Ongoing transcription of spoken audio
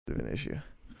an issue.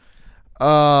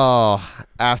 Oh,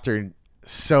 after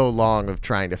so long of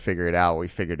trying to figure it out, we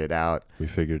figured it out. We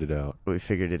figured it out. We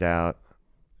figured it out.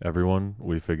 Everyone,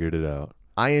 we figured it out.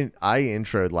 I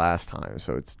introed last time,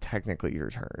 so it's technically your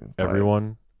turn.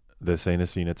 Everyone, this ain't a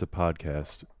scene, it's a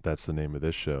podcast. That's the name of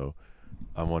this show.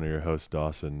 I'm one of your hosts,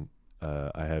 Dawson.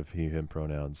 I have he, him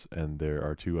pronouns, and there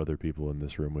are 2 other people in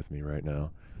this room with me right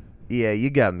now. Yeah, you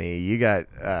got me. You got...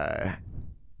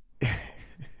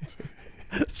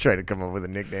 Let's try to come up with a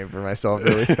nickname for myself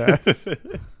really fast.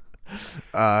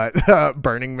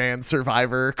 Burning Man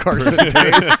survivor, Carson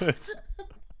Pace.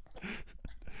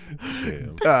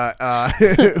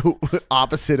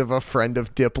 Opposite of a friend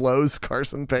of Diplo's,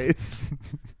 Carson Pace.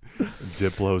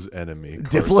 Diplo's enemy.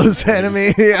 Diplo's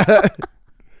enemy, yeah.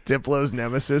 Diplo's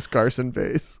nemesis, Carson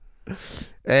Pace.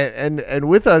 And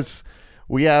with us,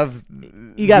 we have...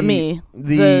 You got me,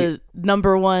 the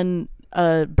number 1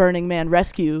 Burning Man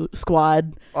rescue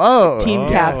squad team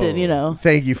captain, you know.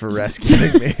 Thank you for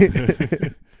rescuing me.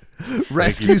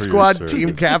 Rescue squad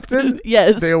team captain?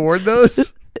 Yes. They award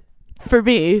those? For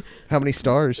me. How many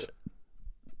stars?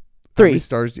 3. How many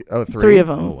stars? 3? 3 of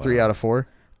them. Oh, wow. 3 out of 4?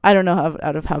 I don't know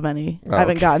out of how many. I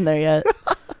haven't gotten there yet.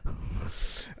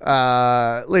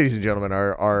 Ladies and gentlemen,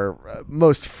 our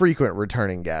most frequent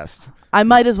returning guest. I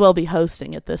might as well be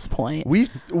hosting at this point.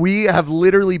 We have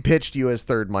literally pitched you as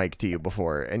third mic to you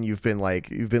before, and you've been like,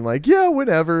 yeah,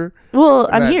 whatever. Well,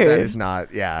 I'm here. That is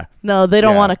not, yeah. No, they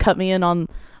don't want to cut me in on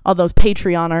all those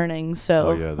Patreon earnings,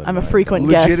 so I'm a frequent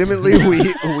guest. Legitimately,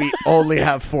 we only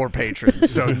have 4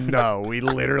 patrons, so no, we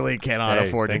literally cannot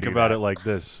afford to do that. Think about it like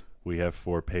this: we have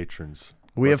 4 patrons.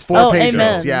 We have 4 patrons.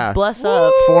 Amen. Yeah, bless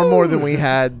up. 4 more than we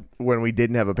had when we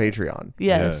didn't have a Patreon.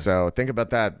 Yes. Yeah. So think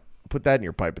about that. Put that in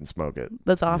your pipe and smoke it.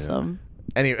 That's awesome.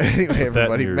 Anyway,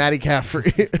 everybody, Maddie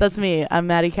Caffrey. That's me. I'm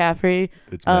Maddie Caffrey.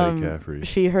 It's Maddie Caffrey.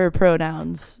 She, her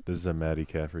pronouns. This is a Maddie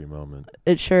Caffrey moment.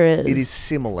 It sure is. It is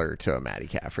similar to a Maddie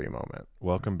Caffrey moment.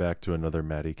 Welcome back to another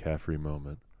Maddie Caffrey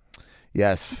moment.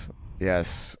 Yes.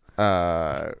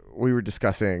 We were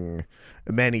discussing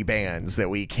many bands that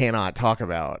we cannot talk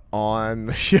about on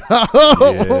the show.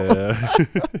 Yeah.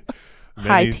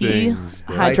 High tea,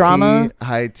 high drama.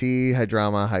 High tea, high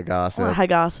drama, high gossip. High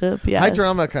gossip, yes. High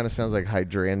drama kind of sounds like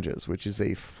hydrangeas, which is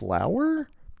a flower.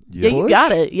 Yeah, you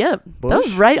got it. Yep. Bush? That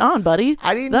was right on, buddy.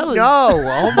 I didn't know.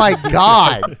 Oh, my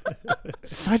God.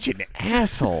 Such an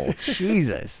asshole.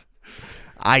 Jesus.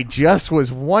 I just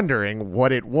was wondering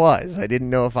what it was. I didn't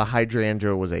know if a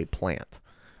hydrangea was a plant.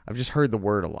 I've just heard the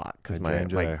word a lot because my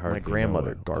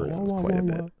grandmother gardens quite a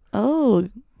bit. Oh,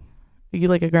 you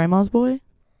like a grandma's boy?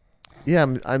 Yeah,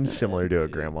 I'm similar to a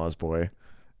grandma's boy.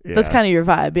 Yeah. That's kind of your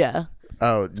vibe, yeah.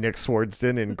 Oh, Nick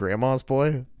Swardston in Grandma's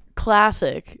Boy?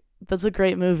 Classic. That's a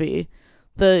great movie.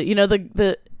 That's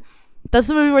the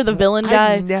movie where the villain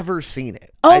guy... I've never seen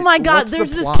it. Oh my God,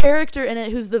 there's this character in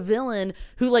it who's the villain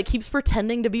who like keeps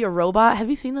pretending to be a robot. Have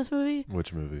you seen this movie?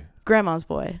 Which movie? Grandma's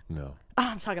Boy. No. Oh,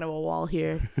 I'm talking to a wall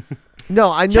here.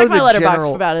 No, I know Check my letterbox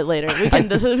general... about it later. We can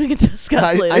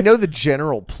discuss later. I know the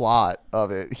general plot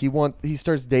of it. He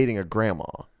starts dating a grandma.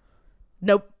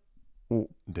 Nope.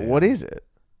 Damn. What is it?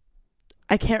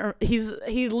 I can't.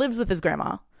 He lives with his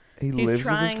grandma. He lives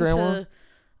with his grandma?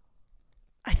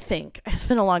 I think. It's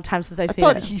been a long time since I've seen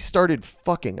I it. thought he started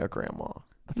fucking a grandma.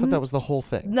 I thought that was the whole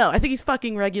thing. No, I think he's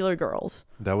fucking regular girls.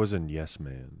 That was in Yes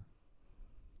Man.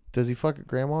 Does he fuck a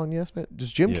grandma in Yes Man?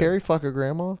 Does Jim Carrey fuck a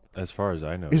grandma? As far as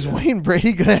I know. Is Wayne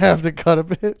Brady going to have to cut a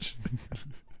bitch?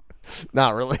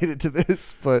 Not related to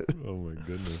this, but... Oh my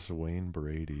goodness, Wayne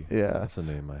Brady. Yeah. That's a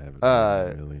name I haven't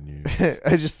seen in a million years.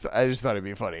 I just thought it'd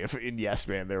be funny if in Yes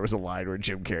Man there was a line where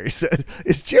Jim Carrey said,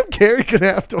 "Is Jim Carrey going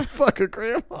to have to fuck a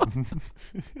grandma?" And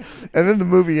then the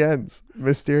movie ends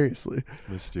mysteriously.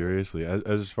 Mysteriously.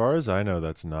 As far as I know,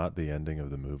 that's not the ending of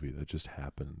the movie. That just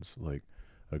happens. Like,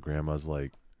 a grandma's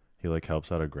like... He like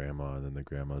helps out a grandma, and then the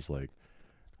grandma's like,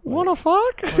 "Wanna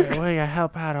fuck? Will you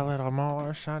help out a little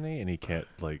more, Sonny?" And he can't,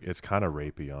 like, it's kind of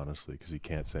rapey, honestly, because he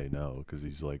can't say no, because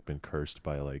he's like been cursed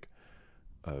by like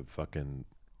a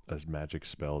magic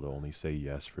spell to only say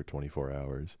yes for 24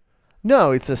 hours. No,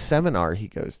 it's a seminar he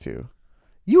goes to.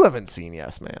 You haven't seen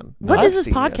Yes Man. What is this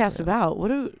podcast about?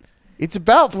 It's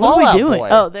about Fall What are Out we doing? Boy.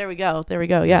 Oh, there we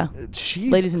go. Yeah.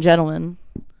 Jesus. Ladies and gentlemen.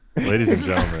 Ladies and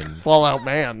gentlemen, Fallout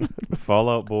Man.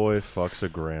 Fallout Boy fucks a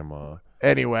grandma.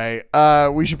 Anyway,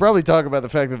 we should probably talk about the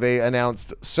fact that they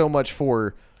announced so much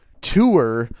for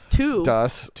Tour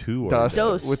Dust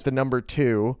with the number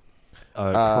 2.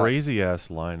 Crazy ass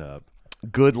lineup.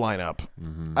 Good lineup.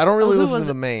 Mm-hmm. I don't really listen to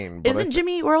the main. But Isn't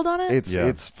Jimmy Eat World on it?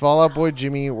 It's Fall Out Boy,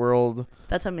 Jimmy Eat World.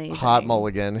 That's amazing. Hot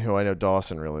Mulligan, who I know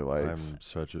Dawson really likes.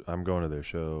 I'm going to their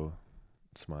show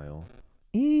smile.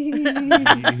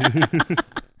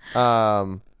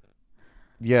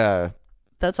 Yeah.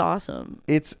 That's awesome.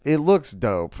 It looks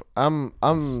dope. I'm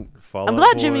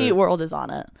glad Jimmy Eat World is on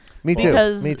it. Me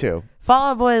too.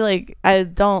 Fall Out Boy, like, I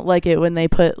don't like it when they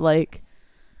put like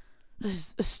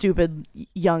stupid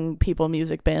young people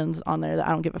music bands on there that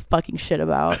I don't give a fucking shit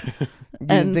about. You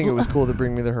didn't think it was cool that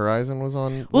Bring Me the Horizon was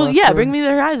on? Well, yeah, Bring Me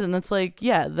the Horizon. That's like,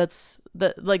 yeah,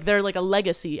 like they're like a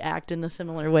legacy act in the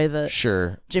similar way that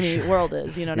Jimmy Eat World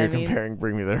is. You know what I mean? You're comparing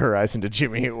Bring Me the Horizon to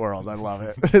Jimmy Eat World. I love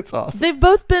it. It's awesome. They've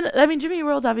both been. I mean, Jimmy Eat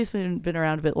World's obviously been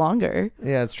around a bit longer.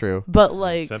 Yeah, it's true. But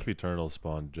like, Sempiternal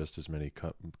spawned just as many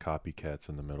copycats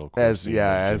in the middle as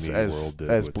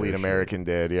Bleed American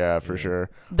did. Yeah, for sure.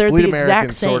 They're Bleed the American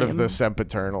exact same. Sort of the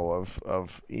Sempiternal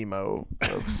of emo,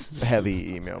 of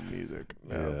heavy emo music.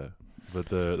 Yeah. But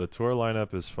the tour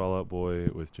lineup is Fall Out Boy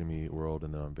with Jimmy Eat World,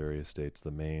 and then on various dates,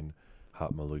 The Main,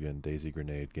 Hot Mulligan, Daisy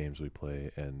Grenade, Games We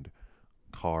Play, and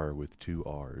Car with 2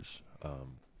 R's.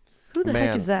 Who the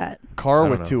heck is that? Car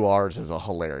with 2 R's is a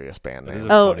hilarious band name.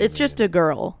 Oh, it's just a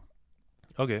girl.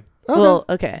 Okay. Well,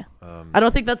 okay. I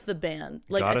don't think that's the band.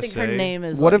 Like, I think her name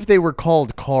is. What if they were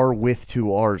called Car with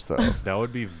 2 R's though? That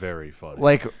would be very funny.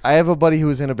 Like, I have a buddy who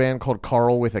was in a band called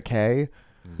Carl with a K.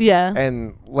 Yeah.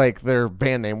 And like their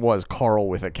band name was Carl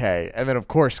with a K. And then of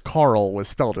course Carl was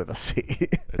spelled with a C.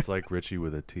 It's like Richie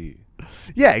with a T.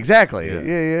 Yeah, exactly.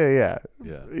 Yeah.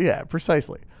 Yeah,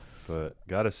 precisely. But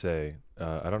gotta say,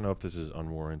 I don't know if this is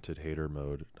unwarranted hater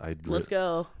mode. Let's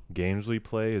go. Games We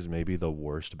Play is maybe the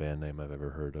worst band name I've ever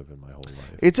heard of in my whole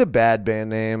life. It's a bad band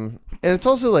name. And it's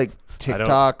also like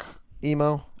TikTok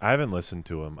emo. I haven't listened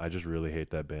to them. I just really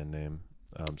hate that band name.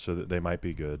 So that they might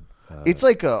be good. It's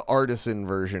like a artisan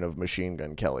version of Machine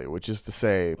Gun Kelly, which is to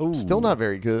say, still not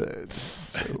very good.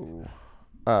 So,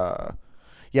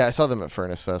 yeah, I saw them at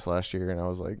Furnace Fest last year, and I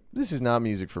was like, "This is not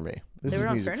music for me. This is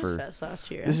music for Fest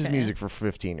last year. This is music for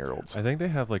 15-year-olds." I think they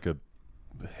have like a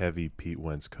heavy Pete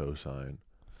Wentz cosign.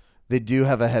 They do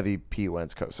have a heavy Pete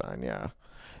Wentz cosign. Yeah,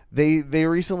 they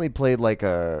recently played like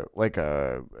a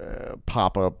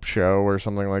pop-up show or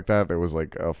something like that. There was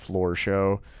like a floor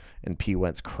show. And Pete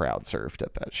Wentz crowd surfed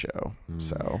at that show.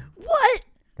 So what?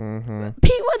 Mm-hmm.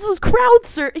 Pete Wentz was crowd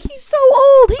surfed. He's so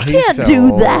old. He can't do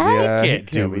that. Yeah, he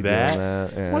can't do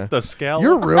that. Yeah. What the scallop?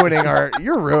 You're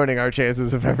ruining our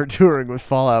chances of ever touring with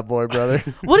Fall Out Boy, brother.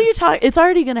 What are you talking? It's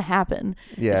already gonna happen.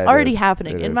 Yeah, it's already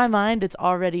happening. In my mind, it's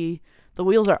already. The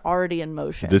wheels are already in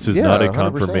motion. This is not a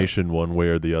confirmation 100%. One way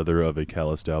or the other of a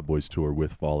Calloused Cowboys tour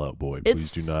with Fall Out Boy.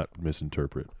 Please do not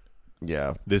misinterpret.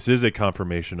 Yeah. This is a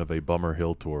confirmation of a Bummer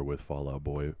Hill tour with Fall Out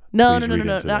Boy. No,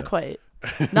 not quite.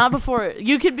 Not before.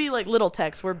 You could be like Little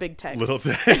Tex. We're Big Tex. Little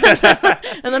Tex.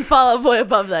 And then Fall Out Boy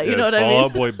above that. You know what I mean? Fall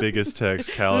Out Boy, biggest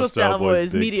text. Calloused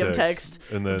Cowboys, medium text.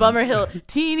 And then Bummer Hill,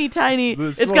 teeny tiny.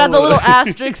 It's got the little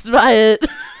asterisks by it.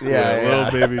 Yeah.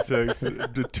 Little baby text.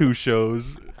 2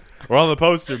 shows. We're on the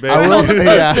poster, baby.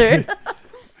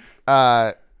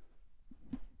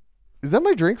 Is that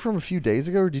my drink from a few days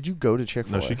ago, or did you go to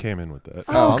Chick-fil-A? No, she came in with that.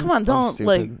 Oh, come on, don't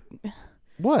like.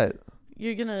 What?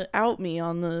 You're gonna out me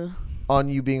on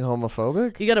you being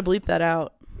homophobic? You gotta bleep that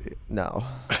out. No.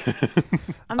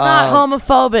 I'm not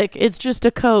homophobic. It's just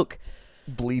a Coke.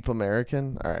 Bleep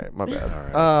American? All right, my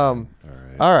bad.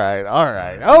 All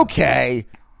right. Okay.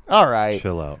 All right.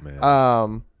 Chill out,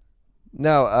 man.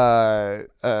 No,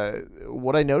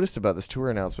 what I noticed about this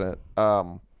tour announcement,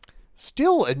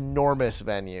 still enormous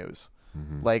venues.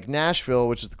 Mm-hmm. Like Nashville,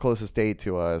 which is the closest date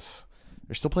to us,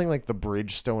 they're still playing like the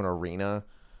Bridgestone Arena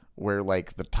where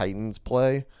like the Titans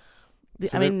play.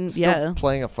 So still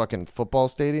playing a fucking football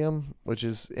stadium, which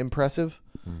is impressive.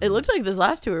 Mm-hmm. It looked like this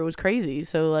last tour was crazy.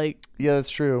 So like, yeah,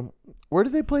 that's true. Where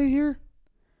did they play here?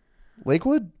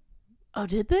 Lakewood? Oh,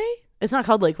 did they? It's not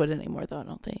called Lakewood anymore, though. I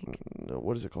don't think. No,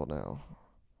 what is it called now?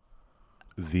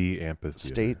 The Amphitheater.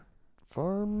 State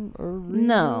Farm Arena?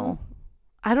 No,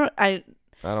 I don't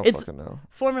fucking know.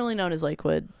 Formerly known as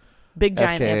Lakewood, big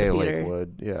giant FKA amphitheater.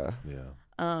 Lakewood, yeah.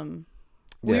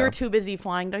 We were too busy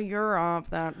flying to Europe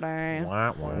that day.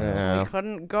 Yeah. So we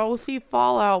couldn't go see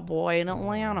Fall Out Boy in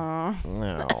Atlanta.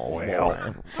 No.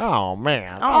 Oh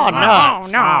man. Oh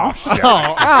no.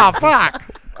 Oh fuck.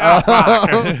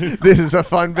 This is a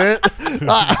fun bit.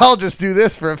 I'll just do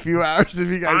this for a few hours if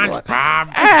you guys want.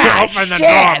 Open the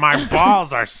door. My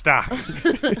balls are stuck.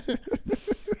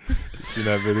 See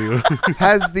that video?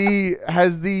 Has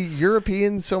the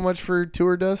European So Much for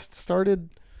Tour Dust started?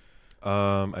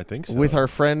 I think so. With our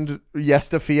friend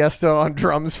Yesta Fiesta on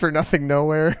drums for Nothing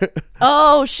Nowhere.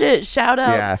 Oh shit! Shout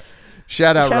out. Yeah.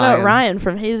 Shout out Ryan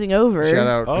from Hazing Over. Shout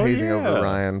out Oh, Hazing yeah. Over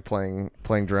Ryan playing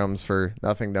drums for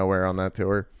Nothing Nowhere on that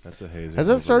tour. That's a hazing. Has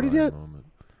that over started Ryan yet? Moment.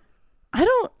 I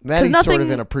don't. Maddie's nothing, sort of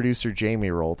in a producer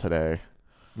Jamie role today.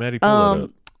 Maddie, pull that up.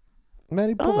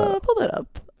 Maddie, pull that up. Pull that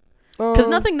up. Because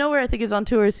Nothing Nowhere, I think, is on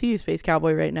tour with See You Space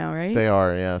Cowboy right now, right? They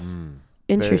are, yes.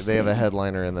 Interesting. They have a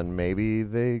headliner, and then maybe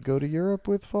they go to Europe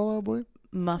with Fall Out Boy.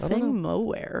 Muffin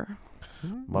Moware.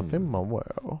 Muffin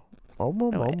Momo.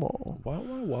 Momo Momo.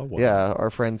 Wow. Yeah, our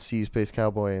friends See You Space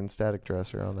Cowboy and Static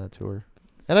Dress are on that tour.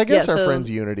 And I guess our friends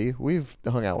Unity. We've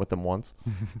hung out with them once.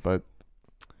 But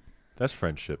that's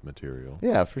friendship material.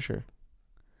 yeah, for sure.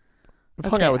 We've Okay,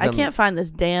 hung out with them. I can't find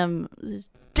this damn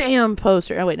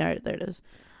poster. Oh, wait, no, there it is.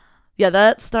 Yeah,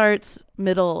 that starts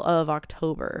middle of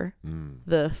October.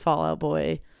 The Fall Out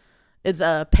Boy. It's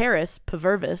Paris,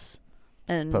 Pervis,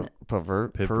 and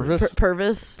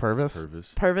Purvis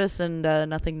and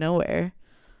Nothing Nowhere.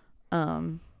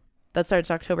 That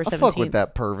starts October 17th. I'll fuck with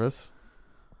that Purvis.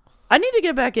 I need to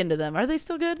get back into them. Are they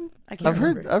still good? I can't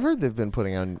remember. I've heard they've been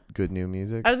putting out good new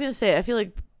music. I was gonna say I feel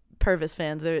like Purvis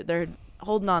fans they're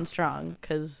holding on strong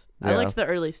because I liked the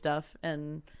early stuff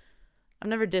and I've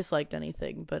never disliked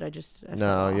anything, but I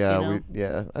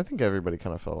think everybody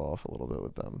kind of fell off a little bit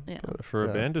with them. Yeah. But, For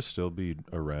a band to still be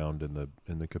around in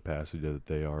the capacity that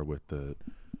they are with the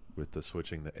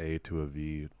switching the A to a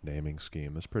V naming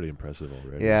scheme, that's pretty impressive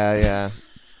already. Yeah.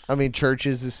 I mean,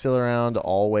 Churches is still around.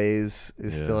 Always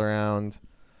is still around.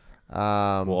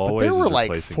 But there were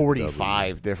like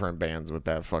 45 different bands with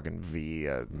that fucking V.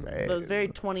 That was very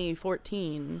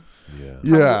 2014.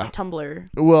 Yeah. Tumblr.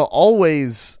 Well,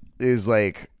 Always is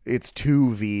like it's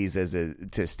two V's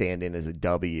to stand in as a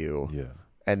W. Yeah.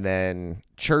 And then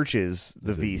Churches,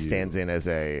 the V U. stands in as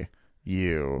a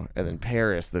U, and then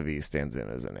Paris, the V stands in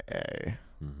as an A.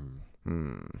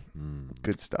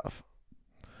 Good stuff.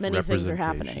 Many things are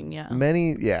happening,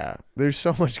 yeah. There's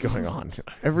so much going on.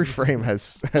 Every frame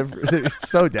has, it's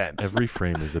so dense. Every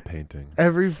frame is a painting.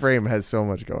 Every frame has so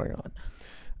much going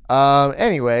on.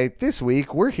 Anyway, this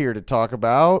week we're here to talk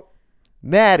about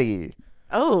Maddie.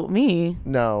 Oh, me?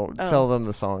 No, tell them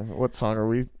the song. What song are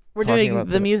we We're doing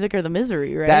The Music or the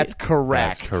Misery, right? That's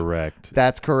correct.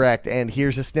 That's correct. And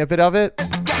here's a snippet of it.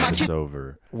 It's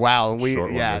over. Wow,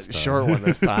 short one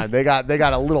this time. They got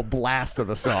a little blast of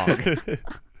the song.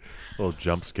 A little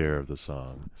jump scare of the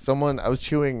song. I was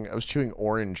chewing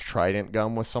orange Trident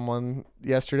gum with someone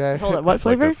yesterday. Hold on, what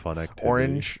flavor? Like a fun activity.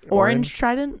 Orange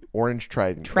Trident? Orange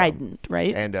Trident. Trident,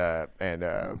 right? And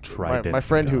Trident my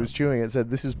friend who was chewing it said,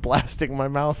 "This is blasting my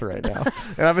mouth right now."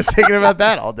 And I've been thinking about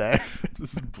that all day.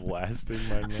 This is blasting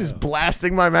my mouth. This is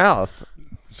blasting my mouth.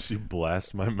 She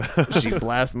blast my mouth. She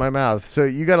blast my mouth. So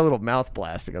you got a little mouth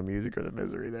blasting on Music or the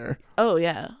Misery there. Oh,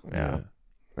 yeah. Yeah.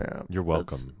 You're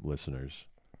welcome, listeners.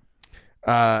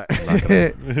 Let's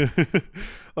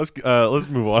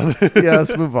move on.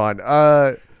 let's move on.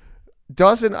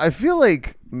 Dawson, I feel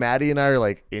like Maddie and I are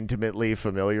like intimately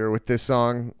familiar with this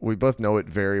song. We both know it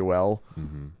very well.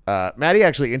 Maddie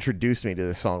actually introduced me to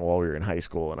this song while we were in high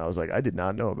school, and I was like, I did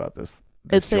not know about this.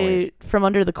 It's joint. a From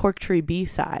Under the Cork Tree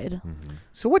B-side.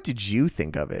 So what did you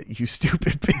think of it, you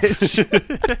stupid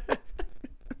bitch?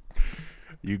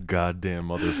 You goddamn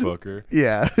motherfucker.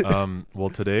 Yeah.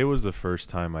 Well, today was the first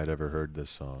time I'd ever heard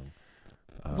this song.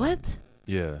 What?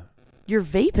 Yeah. You're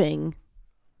vaping.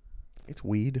 It's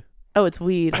weed. Oh, it's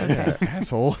weed. Okay.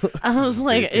 Asshole. I was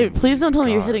like, please don't tell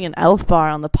me you're hitting an elf bar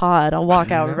on the pod. I'll walk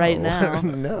out right now.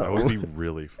 No. That would be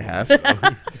really fun.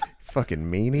 Asshole. Fucking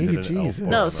meanie. Jesus.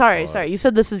 No, sorry. You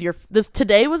said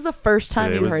today was the first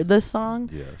time you heard this song?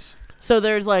 Yes. So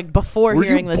there's like before Were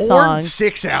hearing you this born song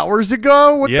 6 hours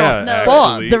ago? What the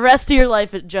fuck? The rest of your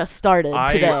life it just started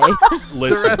today.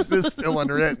 The rest is still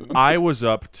unwritten. I was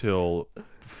up till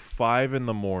 5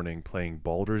 a.m. playing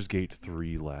Baldur's Gate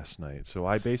 3 last night. So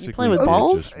I basically playing with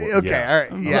balls? Okay, all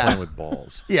right. Yeah. Playing with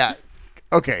balls. Yeah.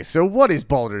 Okay, so what is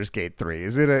Baldur's Gate 3?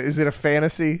 Is it a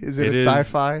fantasy? Is it a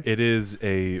sci-fi? It is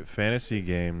a fantasy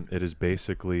game. It is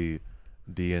basically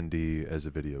D&D as a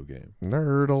video game.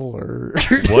 Nerd alert.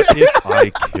 What if I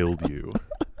killed you?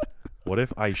 What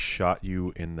if I shot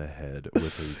you in the head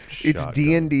with a shotgun? It's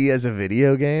D&D as a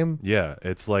video game? Yeah,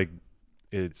 it's like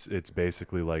it's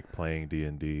basically like playing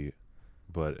D&D,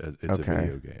 but it's a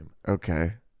video game.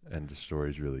 Okay. And the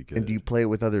story's really good. And do you play it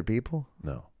with other people?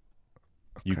 No.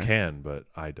 Okay. You can, but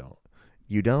I don't.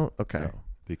 You don't? Okay. No,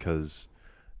 because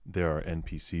there are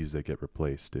NPCs that get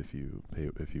replaced if you play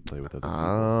with other people.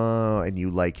 Oh, and you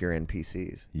like your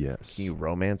NPCs? Yes. Can you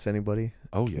romance anybody?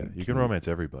 Oh, yeah. You can romance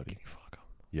everybody. Can you fuck them?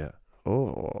 Yeah.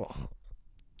 Oh.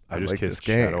 I just like kissed this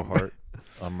game. Shadowheart.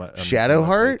 on my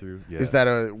Shadowheart? playthrough. Yeah. Is that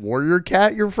a warrior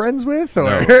cat you're friends with? Or?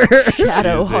 No.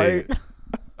 Shadowheart.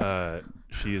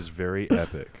 She is very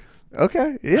epic.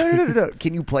 Okay. Yeah, no.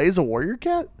 Can you play as a warrior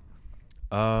cat?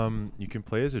 You can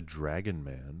play as a dragon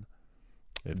man.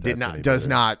 Does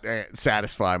not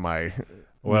satisfy my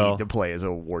need to play as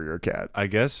a warrior cat. I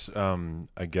guess you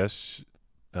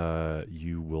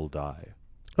will die.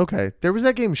 Okay. There was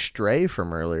that game Stray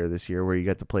from earlier this year where you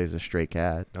got to play as a stray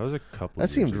cat. That was a couple. That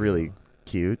seemed really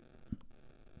cute.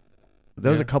 That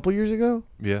was a couple years ago?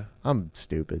 Yeah. I'm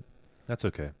stupid. That's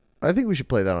okay. I think we should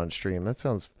play that on stream. That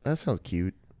sounds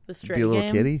cute. The Stray Be a little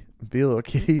game. kitty. Be a little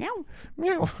kitty. Meow.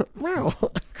 Meow. Meow.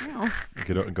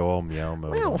 Go all meow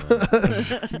mode. Meow. on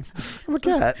that. I'm a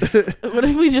cat. What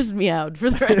if we just meowed for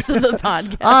the rest of the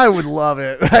podcast? I would love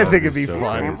it. I think it'd be so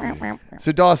fun. crazy.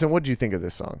 So Dawson, what did you think of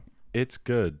this song? It's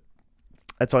good.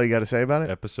 That's all you got to say about it?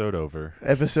 Episode over.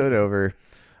 Episode over.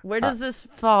 Where does this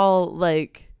fall,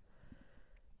 like...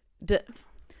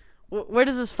 where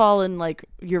does this fall in, like,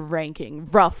 your ranking,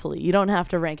 roughly? You don't have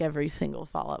to rank every single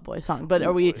Fall Out Boy song, but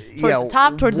are we towards the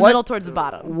top, towards the middle, towards the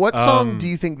bottom? What song do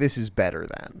you think this is better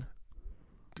than?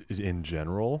 In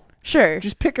general? Sure.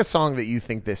 Just pick a song that you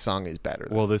think this song is better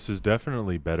than. Well, this is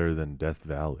definitely better than Death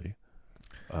Valley.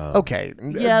 Okay,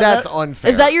 Yeah, that's unfair.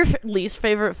 Is that your least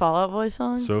favorite Fall Out Boy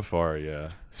song? So far, yeah.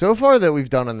 So far that we've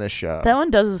done on this show. That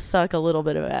one does suck a little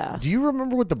bit of ass. Do you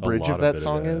remember what the bridge of that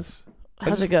song is? ass.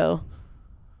 How's it go?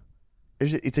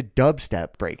 It's a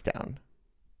dubstep breakdown.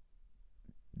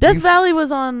 Death Valley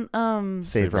was on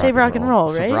Save Rock and Roll,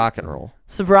 right? Save Rock and Roll.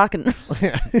 Save Rock and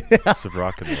Massive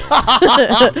rock and roll.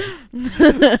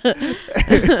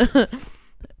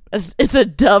 It's a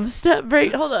dubstep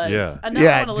break. Hold on. Yeah.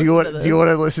 Yeah. Do you want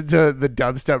to listen to the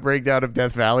dubstep breakdown of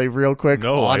Death Valley real quick?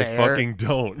 No, on I air? fucking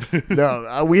don't.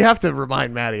 No, we have to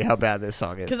remind Maddie how bad this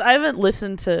song is. Because I haven't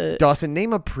listened to. Dawson,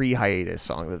 name a pre-hiatus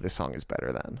song that this song is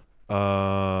better than.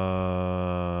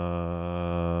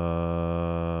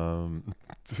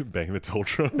 Bang the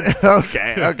Doldrum.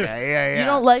 Okay, yeah. You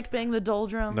don't like Bang the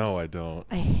Doldrums? No, I don't.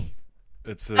 I hate.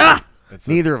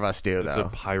 Neither of us do, It's though. a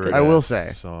pirate. I will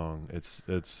say. Song. It's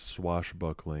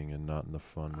swashbuckling and not in the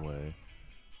fun way.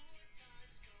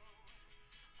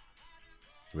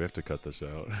 We have to cut this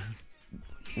out.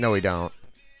 No, we don't.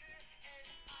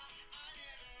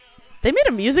 They made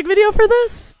a music video for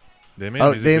this? They made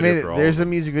a music video for all There's of a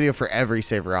them. music video for every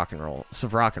Save Rock and Roll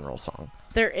song.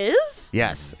 There is?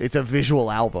 Yes, it's a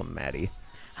visual album, Maddie.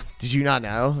 Did you not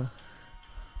know?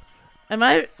 Am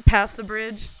I past the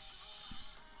bridge?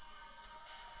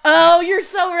 Oh, you're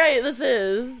so right.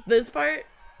 This part?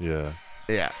 Yeah.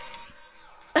 Yeah.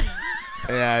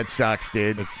 Yeah, it sucks,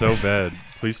 dude. It's so bad.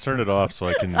 Please turn it off so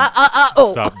I can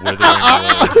Oh. stop withering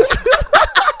away.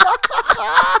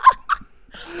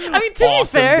 I mean, to be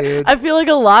fair, dude. I feel like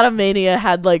a lot of Mania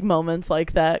had like moments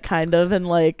like that, kind of, and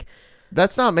like.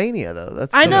 That's not Mania, though.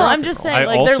 That's I Save know. Rock I'm and just Roll. saying, I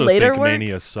like also their later think work.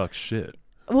 Mania sucks shit.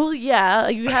 Well, yeah,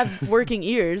 you have working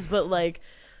ears, but like.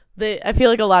 I feel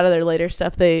like a lot of their later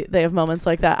stuff, they have moments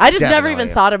like that. I just never even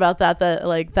Definitely. thought about that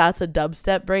like that's a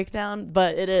dubstep breakdown,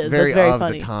 but it is. Very It's very of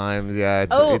funny. the times, yeah.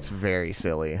 It's very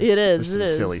silly. It is. There's some It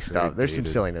is. silly stuff. Very There's some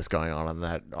dated. silliness going on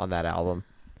that album.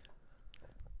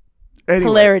 Anyway,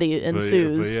 Hilarity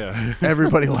ensues. But yeah.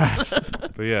 everybody laughs.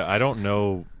 But yeah, I don't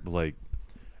know. Like,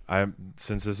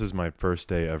 since this is my first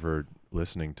day ever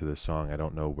listening to this song, I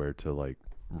don't know where to like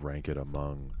rank it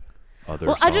among other.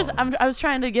 Well, songs. I was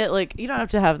trying to get like you don't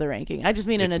have to have the ranking. I just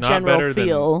mean It's in a not general better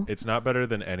feel. It's not better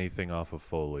than anything off of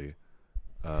Foley.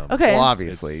 Okay, Well,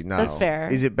 obviously, no. That's fair.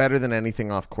 Is it better than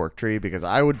anything off Cork Tree? Because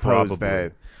I would pose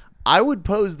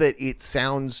that it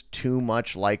sounds too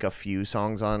much like a few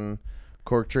songs on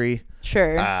Cork Tree.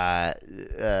 sure.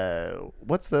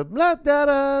 What's the blah, da,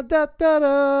 da, da, da,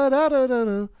 da, da, da, da,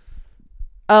 da.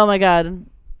 Oh my god.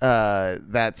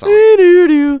 That song.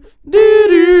 Do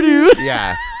do.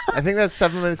 Yeah. I think that's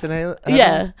 7 Minutes in Halen.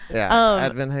 Yeah. Yeah.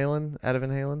 Out of Van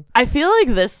Halen. I feel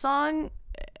like this song.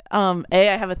 I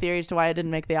have a theory as to why I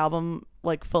didn't make the album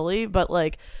like fully, but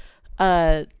like,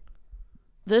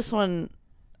 this one,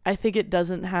 I think it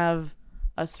doesn't have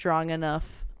a strong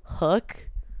enough hook.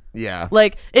 Yeah.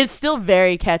 Like, it's still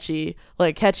very catchy,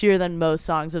 like catchier than most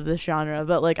songs of this genre,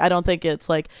 but like, I don't think it's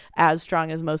like as strong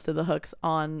as most of the hooks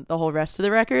on the whole rest of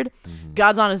the record. Mm-hmm.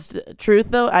 God's honest truth,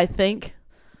 though, I think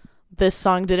this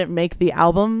song didn't make the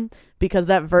album because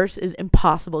that verse is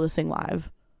impossible to sing live.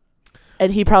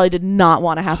 And he probably did not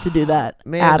want to have to do that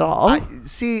at all.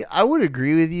 I would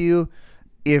agree with you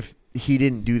if he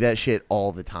didn't do that shit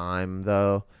all the time,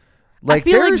 though. Like,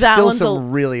 feel there like are that still one's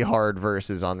some really hard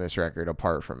verses on this record,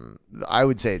 apart from, I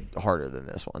would say, harder than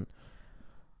this one.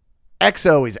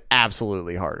 EXO is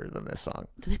absolutely harder than this song.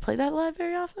 Do they play that live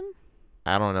very often?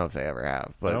 I don't know if they ever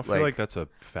have, but I don't feel like that's a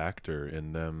factor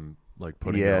in them like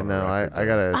putting. Yeah, it on no, a record, I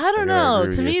gotta. I don't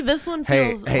know. To me, this one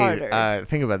feels harder. Hey,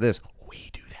 think about this. We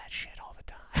do that shit all the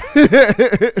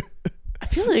time. I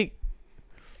feel like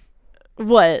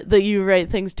that you write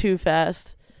things too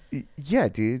fast. Yeah,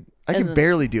 dude. I can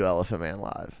barely do Elephant Man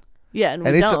live. Yeah, and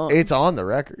it's on the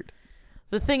record.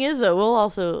 The thing is that we'll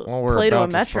also play to a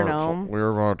metronome.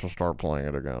 We're about to start playing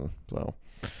it again. So.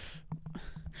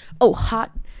 Oh,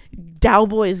 hot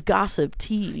Dowboys gossip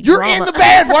tea. You're drama. in the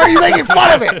band. Why are you making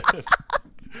fun of it?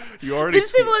 You already.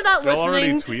 These people are not Y'all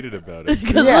listening. already tweeted about it.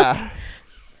 Yeah.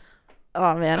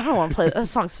 Oh man, I don't want to play that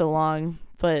song's so long,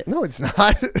 but No, it's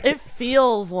not. it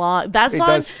feels long. That song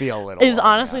It does feel a little. is long,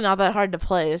 honestly yeah. not that hard to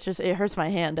play. It's just it hurts my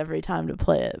hand every time to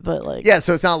play it. But like, Yeah,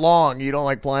 so it's not long. You don't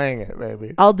like playing it,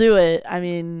 maybe. I'll do it. I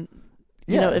mean,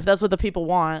 you Yeah. know, if that's what the people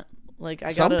want, like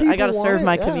I Some gotta people want serve it,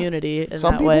 my yeah. community in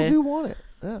Some that people way. do want it.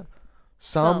 Yeah.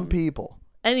 Some people.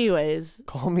 Anyways,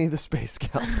 Call me the Space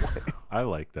Cowboy. I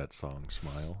like that song,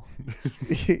 Smile.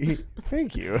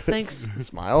 Thank you. thanks,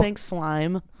 Smile. thanks,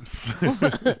 slime.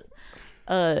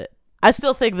 I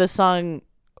still think this song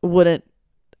wouldn't.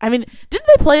 I mean, didn't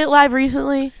they play it live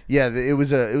recently? Yeah, it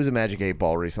was a Magic 8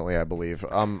 Ball recently, I believe.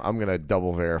 I'm gonna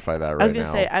double verify that right now. I was gonna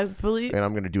say, I believe. and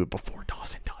I'm gonna do it before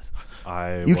Dawson does.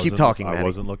 You keep talking, I Maddie.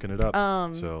 wasn't looking it up.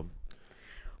 So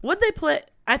Would they play?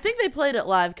 I think they played it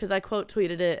live because I quote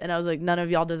tweeted it and I was like, none of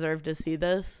y'all deserve to see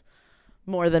this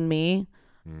more than me.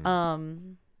 I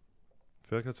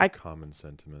feel like that's a common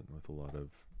sentiment with a lot of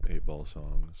 8-ball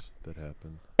songs that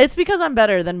happen. It's because I'm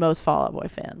better than most Fall Out Boy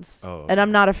fans. Oh, okay. And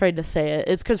I'm not afraid to say it.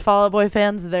 It's because Fall Out Boy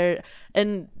fans,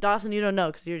 and Dawson, you don't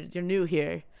know because you're new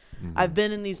here. Mm-hmm. I've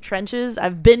been in these trenches.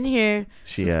 I've been here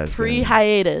since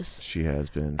pre-hiatus. She has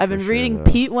been. I've been reading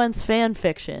Pete Wentz fan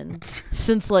fiction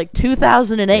since like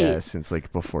 2008. Yeah, since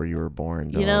like before you were born.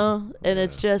 You dog. know, and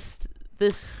it's just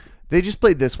this. They just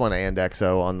played this one and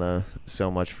EXO on the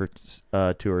So Much for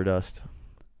Tour Dust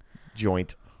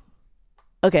joint.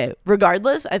 Okay,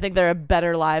 regardless, I think they're a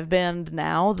better live band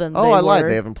now than they were. I lied.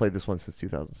 They haven't played this one since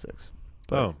 2006.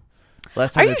 Oh.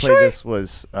 Last time Are they you played sure? this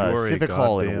was You are a Civic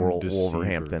Hall in goddamn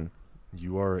Wolverhampton.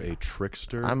 You are a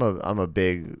trickster. I'm a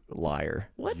big liar.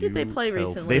 What did they You play tell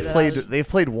recently? They've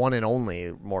played one and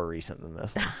only more recent than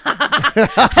this one.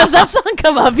 Has that song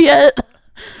come up yet?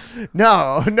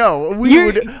 No,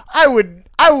 I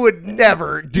would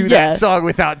never do that song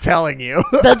without telling you.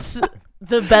 That's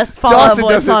the best Fall Out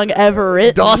Boy song ever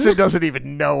written. Dawson doesn't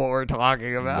even know what we're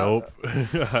talking about. Nope.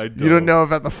 I don't. You don't know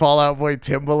about the Fall Out Boy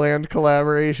Timbaland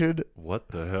collaboration? What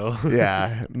the hell?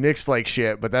 Yeah, mixed like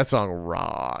shit, but that song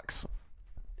rocks.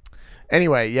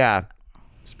 Anyway, yeah.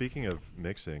 Speaking of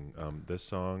mixing, this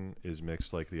song is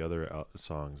mixed like the other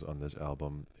songs on this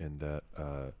album in that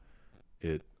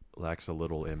it lacks a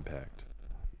little impact.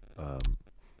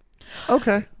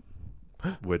 Okay.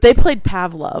 Which They played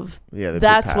Pavlov. Yeah,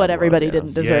 That's what everybody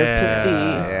didn't deserve to see.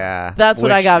 Yeah. That's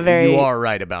what I got very. You are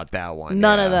right about that one.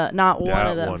 None yeah. of them, not one That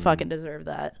of them one- fucking deserved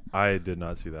that. I did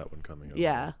not see that one coming. At all.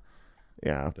 Yeah.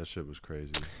 Yeah. That shit was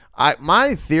crazy.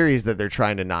 My theory is that they're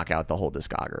trying to knock out the whole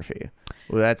discography.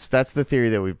 Well, that's the theory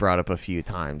that we've brought up a few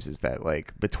times. Is that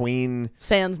like between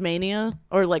Sans Mania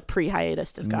or like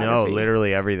pre-hiatus discography? no,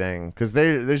 literally everything, because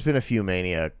there's been a few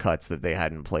Mania cuts that they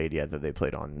hadn't played yet that they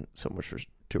played on So Much for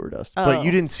Tour Dust, but Oh. you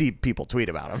didn't see people tweet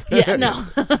about them. Yeah, no.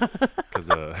 Because,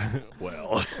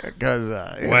 Because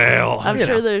I'm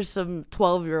sure there's some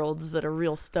 12-year-olds that are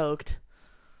real stoked.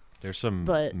 there's some.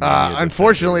 But- Mania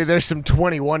unfortunately, defenders. there's some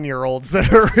 21-year-olds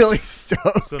that are really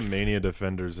stoked. some Mania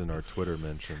defenders in our Twitter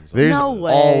mentions. There's No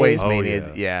way. always Oh,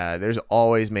 Mania. Yeah, there's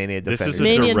always Mania This defenders. is a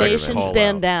Mania direct Nation, call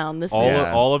stand out. down. This all, is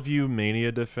Yeah. all of you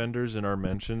Mania defenders in our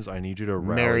mentions, I need you to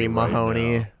rally Mary right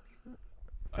Mahoney. now.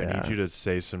 I Yeah. need you to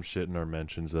say some shit in our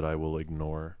mentions that I will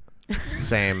ignore.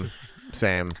 Same.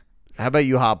 How about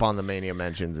you hop on the Mania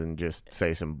mentions and just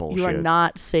say some bullshit? You are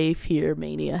not safe here,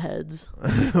 Mania heads.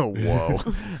 Whoa.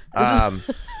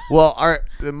 Well,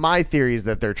 my theory is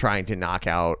that they're trying to knock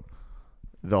out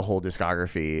the whole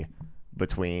discography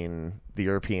between the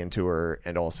European tour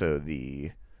and also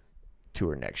the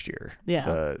tour next year.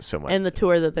 Yeah. So much. And the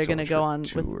tour that they're so going to much go for on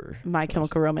tour. with My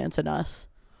Chemical Romance and Us.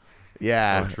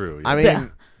 Yeah. Oh, true. I yeah.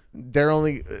 mean, they're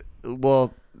only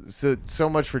so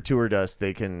much for Tour Dust.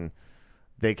 They can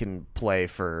play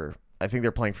for. I think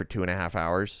they're playing for 2.5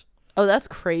 hours, Oh, that's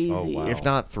crazy. Oh, wow. if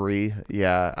not 3.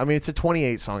 Yeah, I mean it's a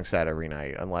 28 song set every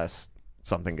night, unless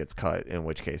something gets cut, in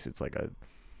which case it's like a.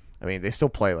 I mean, they still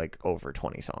play like over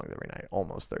 20 songs every night,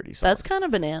 almost 30 songs. That's kind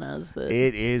of bananas that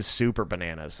It is super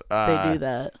bananas. they do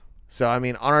that. So I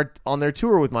mean, on their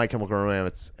tour with My Chemical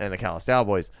Romance and the Callous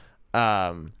Boys,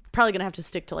 Probably gonna have to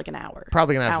stick to like an hour.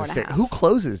 probably gonna have Hour to and a stick. half. Who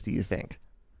closes? Do you think?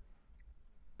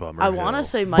 Bummer I want to Hill.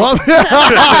 say Mike.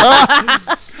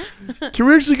 Can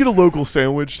we actually get a local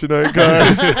sandwich tonight,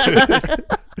 guys?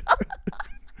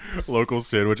 Local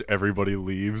sandwich. Everybody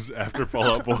leaves after Fall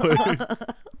Out Boy.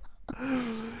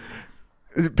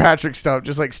 Patrick Stump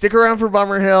just like stick around for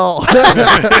Bummer Hill.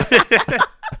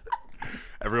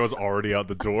 Everyone's already out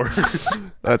the door.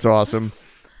 That's awesome.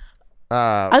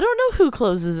 I don't know who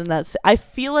closes in that. I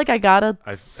feel like I gotta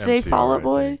say MCR, Fall Out I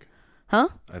Boy. think. Huh?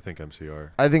 I think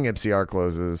MCR. I think MCR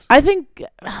closes. I think.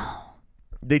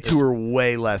 They tour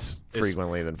way less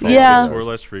frequently than Fall Yeah. Out They Boy tour does.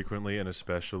 less frequently, and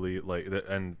especially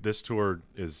and this tour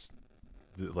is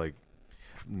like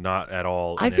not at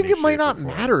all. I in think any it might shape or not form.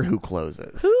 matter who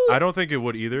closes. Who? I don't think it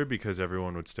would either because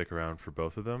everyone would stick around for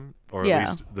both of them, or Yeah. at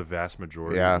least the vast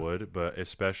majority Yeah. would. But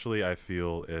especially, I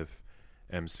feel if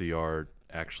MCR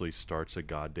actually starts a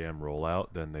goddamn rollout,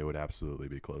 then they would absolutely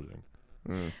be closing.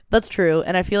 That's true,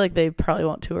 and I feel like they probably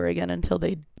won't tour again until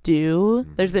they do.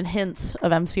 Mm-hmm. There's been hints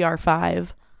of MCR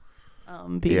 5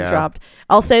 being Yeah. dropped.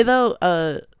 I'll say though,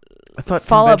 I thought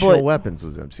Fall Out Conventional Boy- Weapons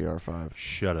was MCR 5.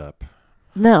 Shut up.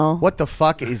 no. What the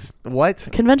fuck is what?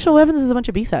 Conventional Weapons is a bunch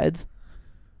of B-sides.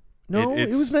 No, it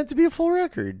it's- was meant to be a full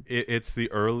record. It's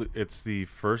the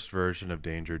first version of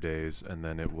Danger Days, and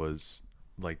then it was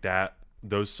like that.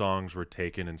 Those songs were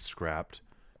taken and scrapped,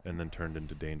 and then turned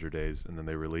into Danger Days, and then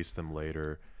they released them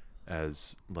later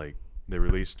as like they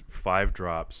released 5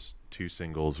 drops, 2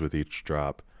 singles with each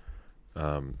drop.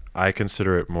 I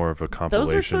consider it more of a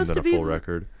compilation supposed than to a be full the-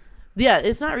 record. Yeah,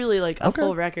 it's not really like a Okay,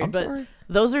 full record, I'm but sorry.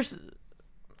 those are.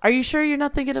 Are you sure you're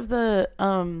not thinking of the?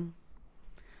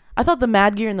 I thought the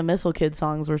Mad Gear and the Missile Kid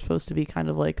songs were supposed to be kind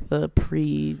of like the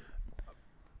pre.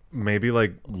 Maybe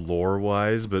like lore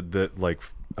wise, but that like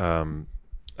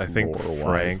I think Lore-wise.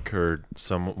 Frank or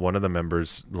one of the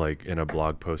members like in a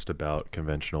blog post about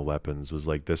Conventional Weapons was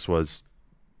like this was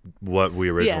what we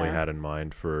originally Yeah. had in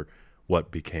mind for what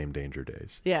became Danger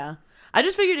Days. Yeah, I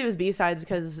just figured it was B-sides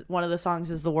because one of the songs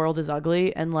is "The World Is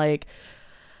Ugly," and like,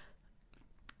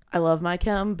 I love My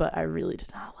Chem, but I really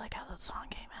did not like how that song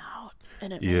came out,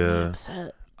 and it made me Yeah.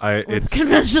 upset with It's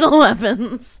Conventional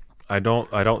Weapons. I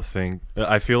don't think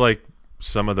I feel like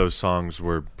some of those songs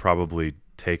were probably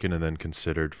taken and then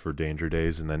considered for Danger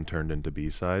Days and then turned into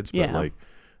B-sides, but Yeah. like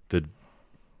the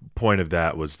point of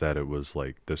that was that it was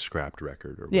like the scrapped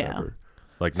record or Yeah. whatever.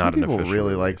 Like Some not an people official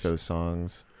really like release. those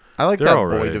songs. I like They're that all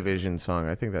Boy right. Division song.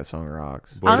 I think that song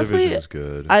rocks. Boy Honestly, Division is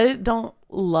good. I don't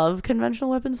love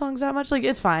Conventional Weapon songs that much. Like,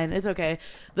 it's fine, it's okay.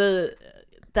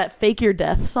 That Fake Your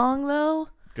Death song though.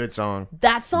 Good song.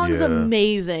 That song's Yeah.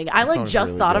 amazing. I That like song's just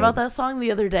really thought good. about that song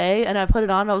the other day, and I put it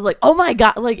on. And I was like, "Oh my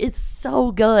god!" Like, it's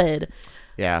so good.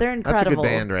 Yeah, They're That's a incredible. good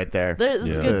band right there. It's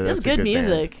Yeah. good. That's It's a good good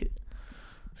music.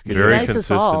 It's good. Very Unites us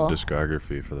consistent all.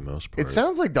 discography for the most part. It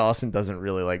sounds like Dawson doesn't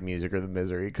really like Music or the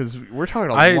Misery because we're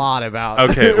talking a I- lot about.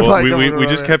 okay. Well, like, we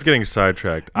just kept romance. getting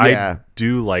sidetracked. Yeah. I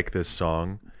do like this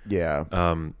song. Yeah.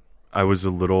 I was a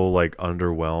little like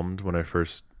underwhelmed when I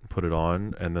first put it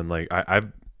on, and then like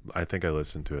I think I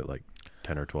listened to it like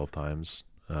 10 or 12 times.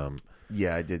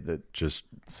 Yeah, I did the Just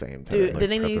same time. Dude, like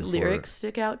did any prepping for lyrics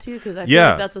stick out to you? Because I feel Yeah.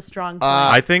 like that's a strong point.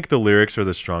 I think the lyrics are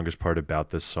the strongest part about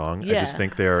this song. I Yeah. just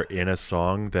think they are in a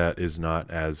song that is not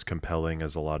as compelling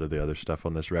as a lot of the other stuff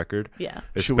on this record. Yeah.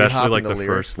 Should we Especially hop like into the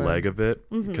lyrics first then? leg of it,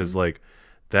 because like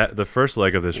that the first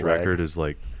leg of this Leg. record is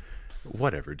like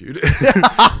whatever, dude.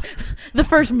 The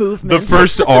first the movement.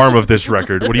 first arm of this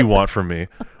record. What do you want from me?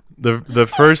 The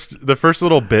first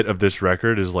little bit of this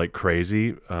record is like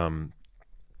crazy,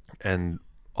 and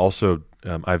also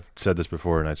I've said this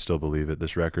before and I still believe it.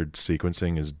 This record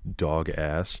sequencing is dog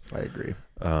ass. I agree.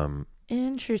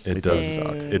 Interesting.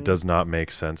 It does not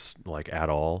make sense like at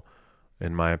all,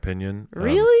 in my opinion.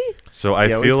 Really? So I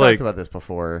Yeah, we've feel talked like about this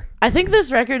before. I think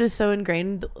this record is so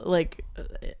ingrained, like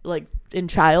in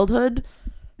childhood.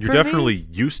 you're for me. definitely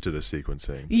used to the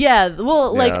sequencing. Yeah,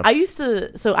 well, like Yeah. I used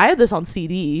to. So I had this on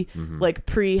CD, Mm-hmm. like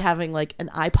pre having like an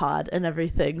iPod and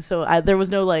everything. So there was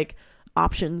no like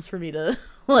options for me to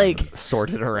like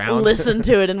Sorted around. listen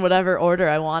to it in whatever order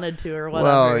I wanted to or whatever.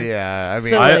 Well, yeah. I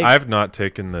mean, So, like- I've not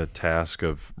taken the task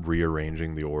of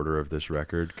rearranging the order of this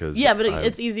record because Yeah, but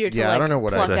it's easier to Yeah, I like don't know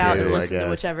what I pluck do, out and I listen to guess.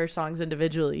 whichever songs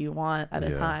individually you want at a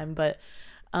Yeah. time. But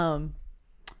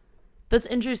that's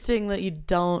interesting that you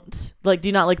don't like. Do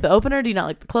you not like the opener? Do you not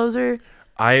like the closer?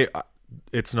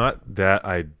 It's not that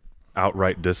I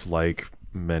outright dislike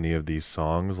many of these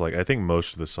songs. Like I think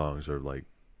most of the songs are like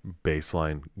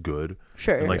baseline good.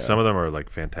 Sure. And like some of them are like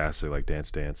fantastic, like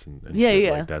Dance Dance and Yeah, shit.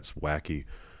 yeah. Like that's wacky.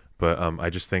 But I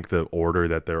just think the order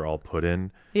that they're all put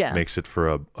in makes it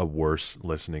for a worse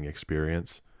listening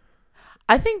experience.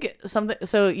 I think something.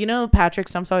 So Patrick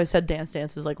Stump's always said "Dance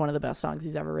Dance" is like one of the best songs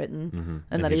he's ever written,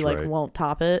 and that he like won't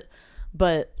top it.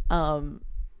 But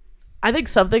I think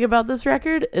something about this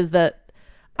record is that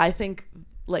I think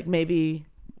like maybe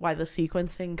why the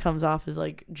sequencing comes off as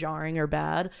like jarring or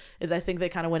bad is I think they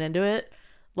kind of went into it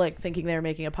like thinking they were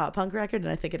making a pop punk record, and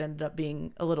I think it ended up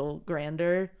being a little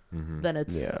grander than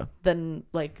than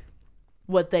like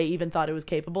what they even thought it was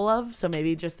capable of. So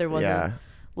maybe just there wasn't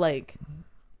like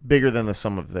bigger than the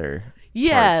sum of their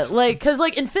parts. Like because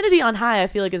like Infinity on High I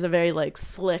feel like is a very like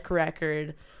slick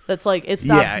record that's like it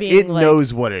stops being it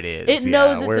knows what it is. It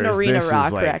knows it's an arena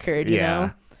rock record, you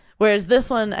know. Whereas this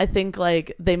one, I think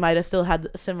like they might have still had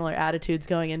similar attitudes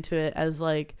going into it as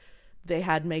like they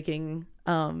had making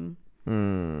oh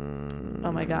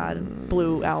my god,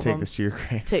 Blue album. Take this to your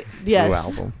grave.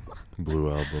 Blue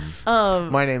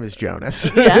album. My name is Jonas.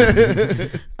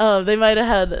 They might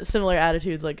have had similar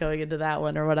attitudes like going into that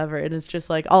one or whatever, and it's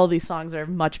just like all of these songs are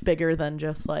much bigger than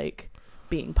just like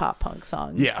being pop punk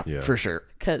songs. Yeah. For sure.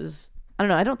 Because I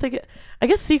don't know, I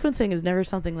guess sequencing is never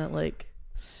something that like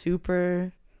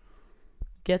super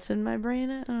gets in my brain.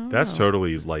 I don't That's know.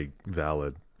 totally like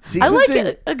valid. I like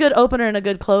a good opener and a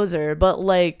good closer, but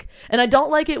like, and I don't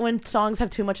like it when songs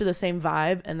have too much of the same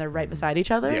vibe and they're right beside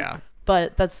each other. Yeah.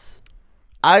 But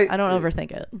I don't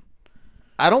overthink it.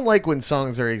 I don't like when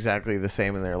songs are exactly the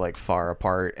same and they're like far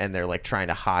apart and they're like trying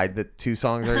to hide that two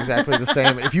songs are exactly the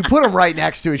same. If you put them right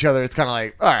next to each other, it's kind of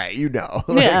like, all right,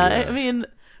 like, yeah. I mean,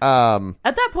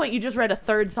 at that point, you just write a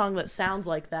third song that sounds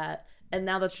like that, and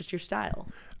now that's just your style.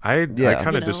 I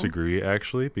kind of disagree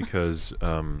actually, because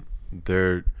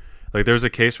there's a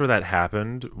case where that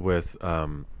happened with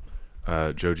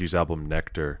Joji's album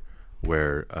Nectar,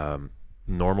 where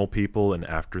Normal People and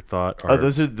Afterthought are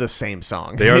those are the same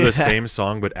song. They are the same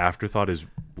song, but Afterthought is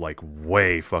like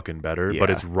way fucking better. But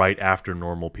it's right after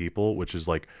Normal People, which is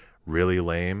like really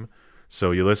lame.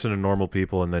 So you listen to Normal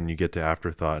People and then you get to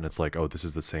Afterthought and it's like, oh, this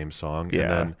is the same song. And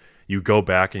then you go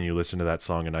back and you listen to that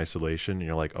song in isolation and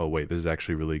you're like, oh wait, this is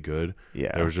actually really good.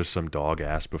 Yeah. There was just some dog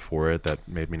ass before it that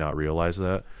made me not realize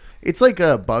that. It's like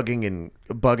bugging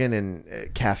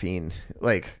and caffeine.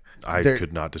 Like I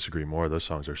could not disagree more. Those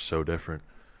songs are so different.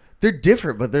 They're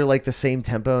different, but they're like the same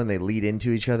tempo and they lead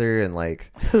into each other and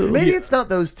like maybe it's not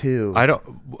those two. I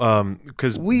don't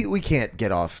because we can't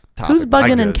get off topic. Who's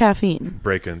bugging and caffeine?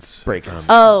 Break-ins.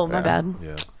 Oh, my bad.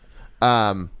 Yeah.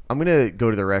 I'm gonna go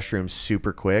to the restroom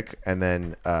super quick and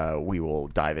then we will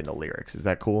dive into lyrics. Is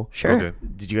that cool? Sure. Okay.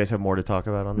 Did you guys have more to talk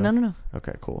about on this? No.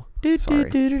 Okay, cool. Sorry.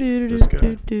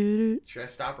 Should I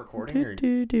stop recording? Or...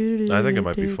 I think it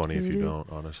might be funny if you don't,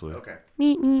 honestly. Okay.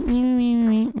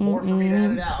 More for me to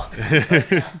edit out.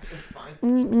 Yeah, it's fine.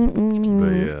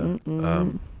 But yeah.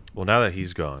 Well, now that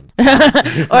he's gone, all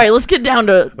right, let's get down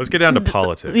to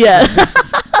politics. Yeah.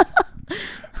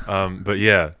 But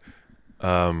yeah,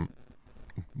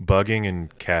 bugging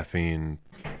and caffeine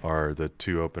are the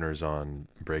two openers on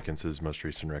Break-In's most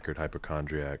recent record,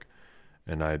 Hypochondriac,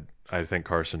 and I think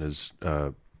Carson is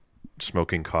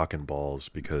smoking cock and balls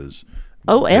because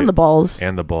and the balls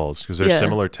because they're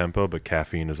similar tempo, but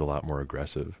caffeine is a lot more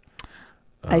aggressive.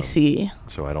 I see.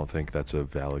 So I don't think that's a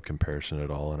valid comparison at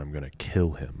all, and I'm gonna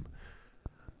kill him.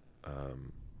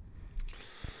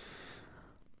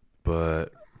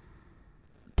 But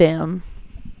damn.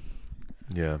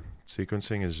 Yeah,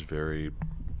 sequencing is very.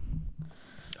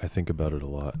 I think about it a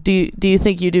lot. Do you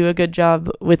think you do a good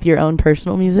job with your own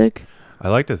personal music? I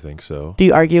like to think so. Do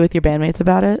you argue with your bandmates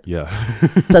about it? Yeah.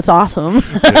 That's awesome.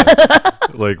 Yeah.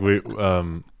 Like we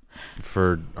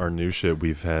for our new shit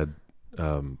we've had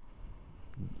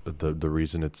the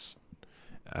reason it's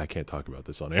I can't talk about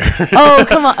this on air. Oh,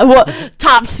 come on. Well,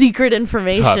 top secret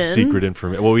information.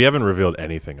 Well, we haven't revealed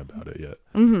anything about it yet.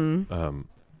 Mm-hmm.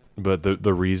 But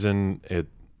the reason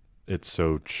it's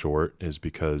so short is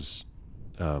because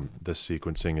the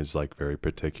sequencing is like very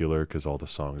particular because all the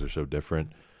songs are so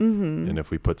different. Mm-hmm. And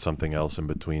if we put something else in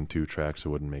between two tracks, it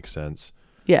wouldn't make sense.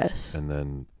 Yes. And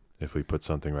then if we put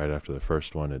something right after the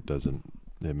first one, it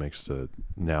makes the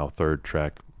now third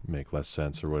track make less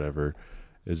sense or whatever.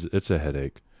 It's a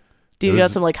headache. Do you got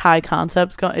some like high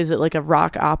concepts going? Is it like a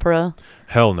rock opera?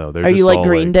 Hell no. Are you like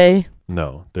Green Day?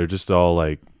 No, they're just all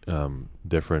like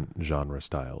different genre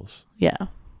styles. Yeah.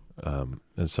 And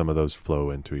some of those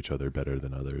flow into each other better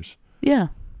than others. Yeah.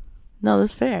 No,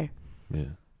 that's fair. Yeah.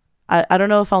 I don't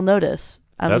know if I'll notice.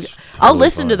 I'll totally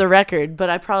listen fine. to the record, but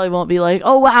I probably won't be like,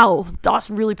 oh wow,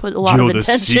 Dawson really put a lot of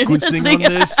attention. The sequencing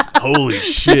on this? Holy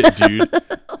shit, dude.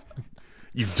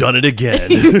 You've done it again.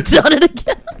 You've done it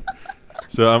again.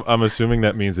 So I'm assuming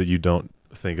that means that you don't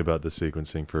think about the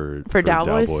sequencing for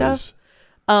Dowboy stuff.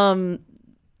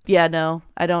 Yeah, no,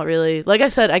 I don't really. Like I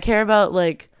said, I care about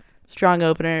like strong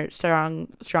opener, strong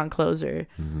closer.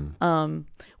 Mm-hmm.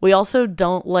 We also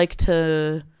don't like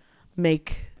to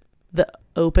make the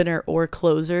opener or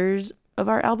closers of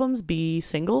our albums be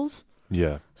singles.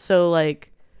 Yeah. So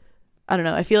like, I don't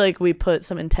know. I feel like we put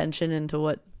some intention into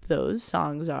what those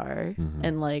songs are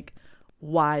and like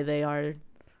why they are.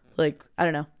 Like, I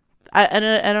don't know. I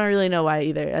don't really know why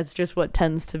either. That's just what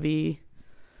tends to be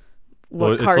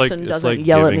what Carson doesn't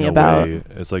yell at me about.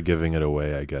 It's like giving it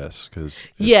away, I guess.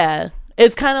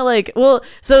 It's kind of like, well,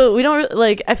 so we don't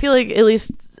like, I feel like at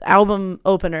least album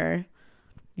opener,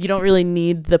 you don't really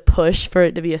need the push for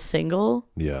it to be a single.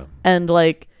 Yeah. And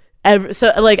like,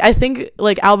 so like, I think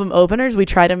like album openers, we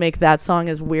try to make that song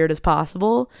as weird as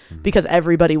possible because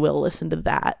everybody will listen to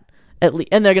that at least,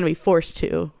 and they're going to be forced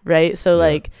to, right? So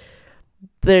like,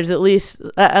 there's at least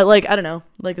like, I don't know,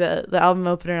 like the album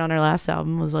opener on our last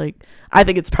album was like, I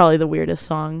think it's probably the weirdest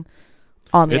song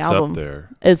on the album. It's up there.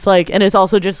 It's like, and it's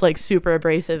also just like super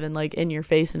abrasive and like in your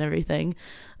face and everything.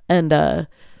 And that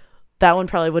one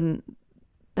probably wouldn't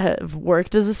have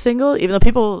worked as a single, even though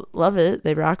people love it.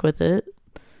 They rock with it,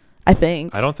 I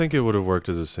think. I don't think it would have worked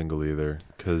as a single either,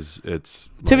 because it's...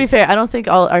 To be fair, I don't think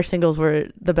all our singles were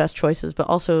the best choices, but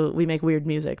also we make weird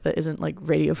music that isn't like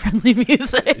radio-friendly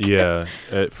music. Yeah.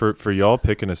 For y'all,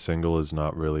 picking a single is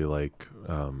not really like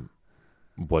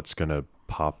what's going to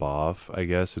pop off, I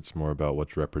guess. It's more about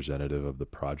what's representative of the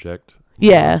project.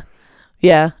 Yeah.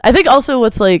 Yeah. I think also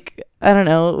what's like, I don't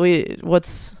know,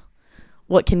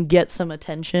 what can get some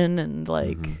attention and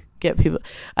like get people,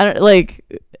 I don't like,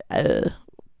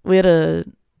 we had a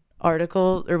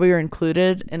article, or we were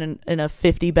included in a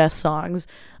 50 best songs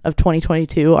of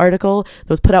 2022 article that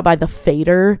was put out by The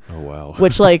Fader. Oh wow.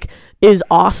 Which like is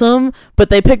awesome, but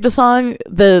they picked a song,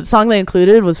 the song they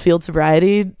included was Field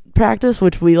Sobriety Practice,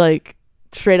 which we like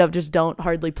straight up just don't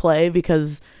hardly play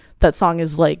because that song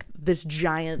is like this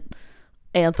giant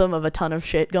anthem of a ton of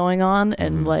shit going on,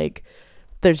 and like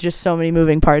there's just so many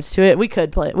moving parts to it. We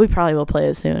could play it. We probably will play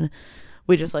it soon.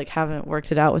 We just like haven't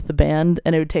worked it out with the band,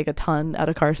 and it would take a ton out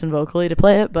of Carson vocally to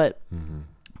play it, but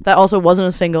that also wasn't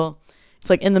a single. It's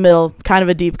like in the middle, kind of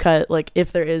a deep cut, like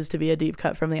if there is to be a deep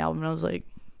cut from the album. And I was like,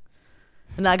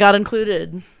 and that got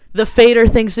included. The Fader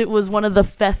thinks it was one of the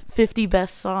 50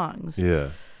 best songs. Yeah.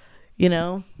 You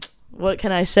know, what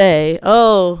can I say?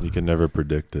 Oh, You can never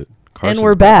predict it. and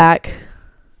we're back.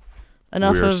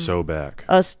 Enough We're of so back.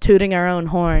 us tooting our own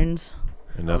horns.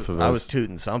 Enough of us. I was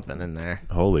tooting something in there.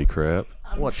 Holy crap.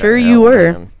 What the Sure hell, you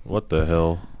were. man? What the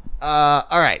hell? All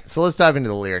right, so let's dive into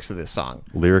the lyrics of this song.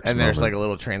 Lyrics. And there's like moment. a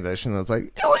little transition that's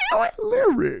like,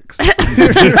 lyrics.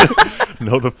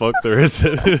 No, the fuck there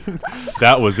isn't.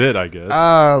 That was it, I guess.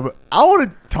 I want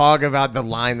to talk about the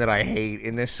line that I hate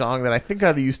in this song that I think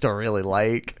I used to really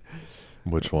like.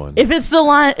 Which one? If it's the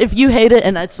line, if you hate it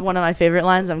and it's one of my favorite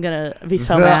lines, I'm going to be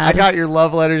so mad. I got your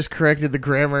love letters, corrected the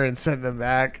grammar, and sent them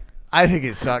back. I think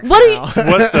it sucks What now.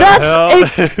 What the That's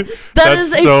hell? that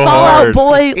is a so Fall Out hard.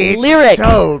 Boy It's lyric.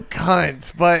 so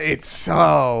cunt, but it's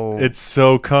so It's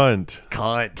so cunt.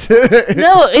 cunt.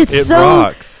 No, it's It so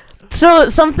rocks. so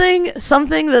something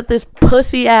that this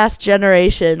pussy ass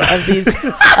generation of these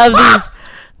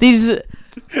these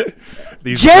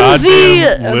These Gen Z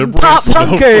goddamn liberal pop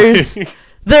punkers.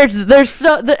 snowflakes. They're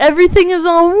so everything is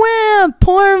on wham,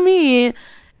 poor me.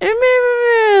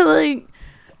 Like,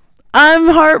 I'm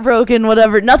heartbroken,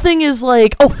 whatever. Nothing is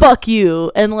like, oh, fuck you.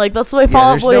 And like, that's the way Fall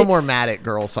Out There's Boy. no more mad at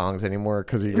girl songs anymore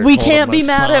because We can't be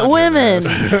mad at women.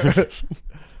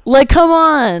 Like, come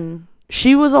on.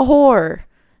 She was a whore.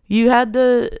 You had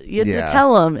to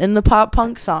tell them in the pop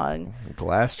punk song.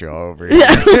 Glassjaw over here.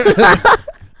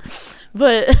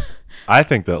 But I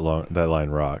think that line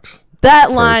rocks.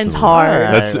 that line's Personally. hard.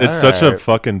 Alright. It's such a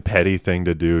fucking petty thing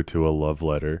to do to a love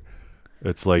letter.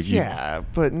 It's like Yeah,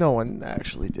 but no one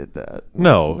actually did that.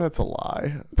 No. That's a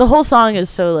lie. The whole song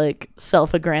is so like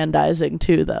self-aggrandizing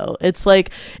too, though. It's like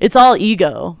it's all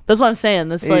ego. That's what I'm saying.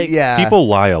 That's like yeah. people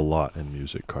lie a lot in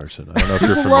music, Carson. I don't know if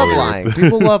you're People familiar. love lying.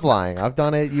 People love lying. I've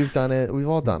done it. You've done it. We've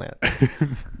all done it.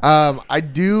 I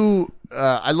do.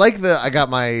 I like I got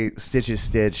my stitches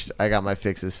stitched. I got my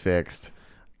fixes fixed.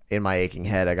 In my aching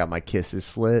head, I got my kisses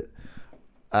slit.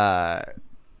 I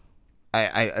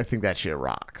think that shit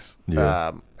rocks.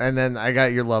 Yeah. And then I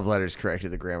got your love letters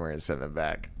corrected, the grammar, and sent them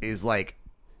back. Is like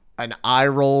an eye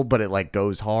roll, but it like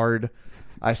goes hard,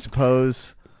 I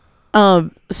suppose.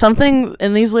 something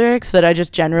in these lyrics that I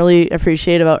just generally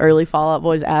appreciate about early Fall Out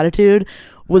Boy's attitude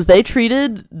was they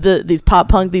treated these pop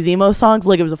punk, these emo songs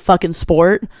like it was a fucking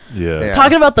sport. Yeah.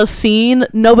 Talking about the scene,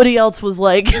 nobody else was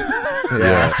like.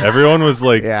 Yeah. Everyone was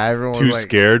like everyone too was like,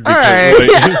 scared all because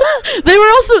right.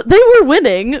 They were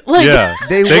winning. Like, yeah,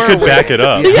 they were could back it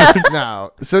up. Yeah.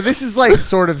 No. So this is like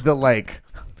sort of the like.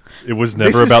 It was This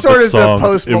never is about sort the of the songs.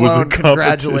 Post It was a Malone competition.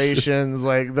 congratulations,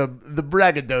 like the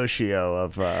braggadocio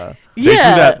of. They do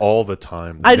that all the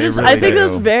time. I They think do.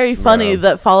 that's very funny Yeah.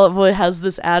 that Fall Out Boy has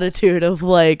this attitude of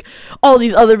like all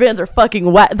these other bands are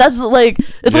fucking whack. That's like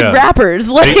it's Yeah. like rappers.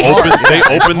 They Like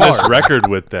opened this hard. record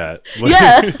with that. Like,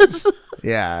 yeah.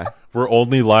 Yeah. we're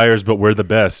only liars, but we're the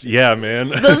best. Yeah, man.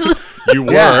 You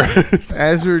were. Yeah.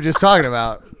 As we were just talking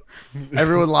about,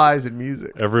 everyone lies in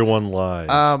music. Everyone lies.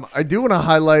 I do want to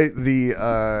highlight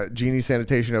the Genie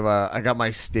Sanitation of I got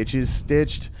my stitches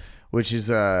stitched, which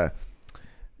is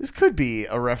this could be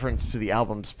a reference to the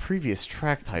album's previous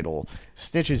track title,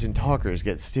 Snitches and Talkers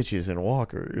Get Stitches and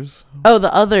Walkers. Oh,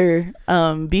 the other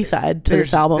B-side to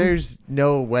this album. There's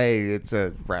no way it's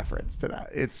a reference to that.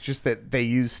 It's just that they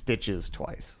use stitches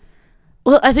twice.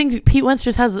 Well, I think Pete Wentz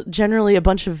just has generally a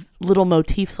bunch of little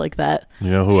motifs like that.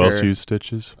 you know who else sure. used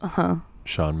stitches?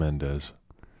 Shawn Mendes.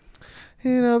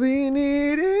 And I'll be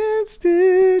needing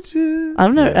stitches.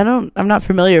 I'm not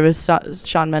familiar with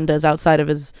Shawn Mendes outside of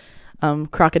his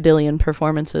crocodilian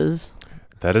performances.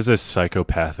 That is a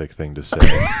psychopathic thing to say.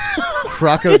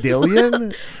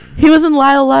 Crocodilian? He was in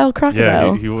Lyle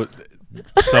Crocodile Yeah, he would. with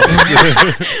someone's-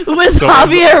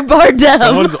 Javier Bardem.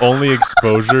 Someone's only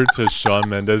exposure to Shawn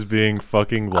Mendes being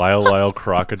fucking Lyle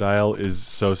Crocodile is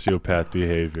sociopath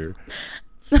behavior.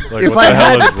 Like, If what I the hell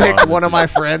had is to pick wrong one with of my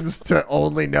friends to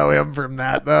only know him from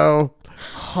that, though,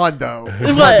 Hundo.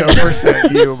 What?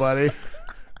 100% you, buddy.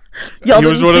 Y'all He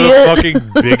was didn't one of see the it?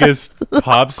 fucking biggest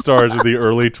pop stars of the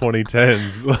early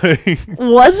 2010s. Like,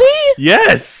 Was he?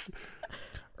 yes,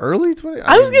 Early 20?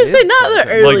 I was gonna say not the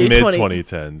mid-2010s. early like mid 20.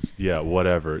 2010s. Yeah,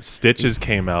 whatever. Stitches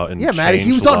came out and Yeah, Maddie,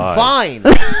 he was changed on lives.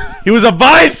 Vine. He was a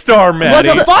Vine star, Maddie.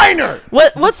 He's a Viner.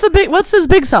 What's his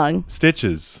big song?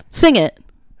 Stitches. Sing it.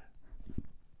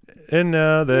 And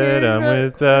now that I'm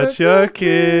without your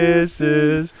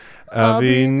kisses, I'll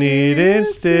be needing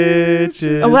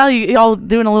stitches. Oh wow, y'all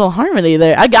doing a little harmony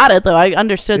there. I got it though. I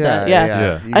understood that. Yeah.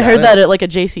 Yeah. You I got heard it? that at like a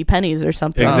JC Penney's or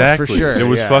something. Exactly. for sure, It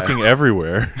was yeah. fucking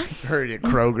everywhere. Heard it,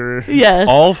 Kroger. Yeah.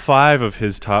 All 5 of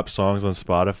his top songs on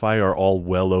Spotify are all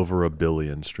well over 1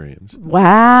 billion streams.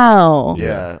 Wow.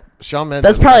 Yeah. Shawn Mendes.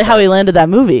 That's probably how he landed that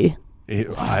movie.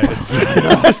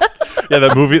 Yeah,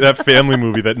 that movie, that family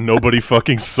movie that nobody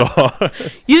fucking saw.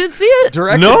 You didn't see it?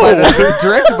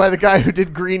 Directed by the guy who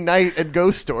did Green Knight and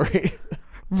Ghost Story.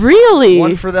 Really?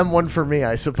 One for them, one for me,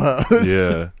 I suppose.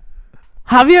 Yeah.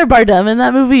 Javier Bardem in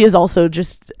that movie is also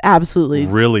just absolutely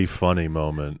Really funny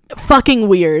moment. fucking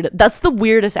weird. That's the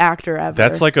weirdest actor ever.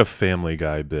 That's like a Family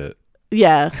Guy bit.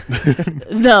 yeah.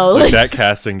 No, Like like, that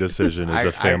casting decision is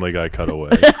a Family Guy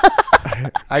cutaway.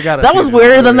 I got that was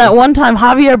weirder than that one time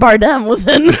Javier Bardem was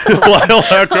in Lyle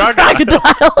Crocodile.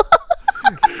 Crocodile.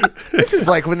 This is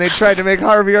like when they tried to make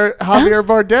Javier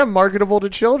Bardem marketable to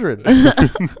children.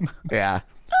 Yeah.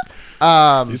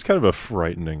 He's kind of a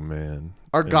frightening man.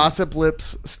 Our gossip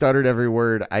lips stuttered every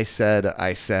word I said.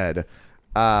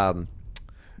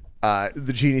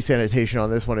 The Genie Sanitation on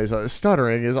this one is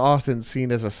stuttering is often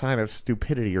seen as a sign of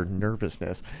stupidity or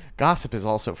nervousness. Gossip is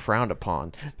also frowned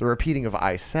upon. The repeating of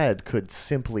I said could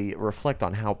simply reflect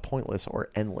on how pointless or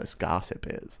endless gossip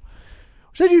is.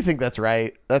 Which I do think that's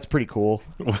right. That's pretty cool.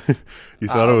 You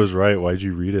thought it was right. Why'd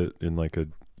you read it in like a...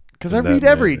 Because I in that read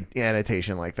every manner?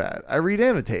 annotation like that. I read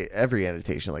every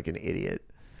annotation like an idiot.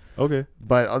 Okay.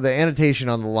 But the annotation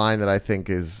on the line that I think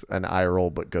is an eye roll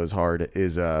but goes hard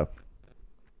is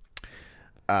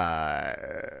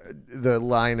the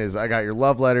line is, I got your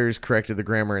love letters, corrected the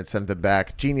grammar, and sent them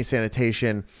back. Genie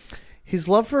Sanitation. His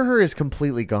love for her is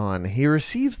completely gone. He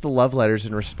receives the love letters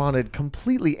and responded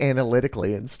completely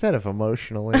analytically instead of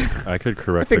emotionally. I could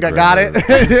correct I think the I got grammar.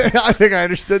 it. I think I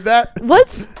understood that.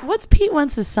 What's Pete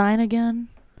Wentz's sign again?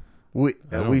 We've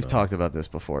know. talked about this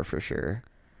before for sure.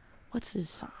 What's his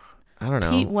sign? I don't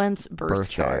know. Pete Wentz birth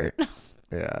chart.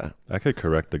 Yeah. I could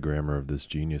correct the grammar of this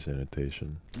genius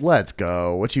annotation. Let's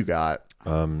go. What you got?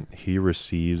 He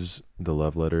receives the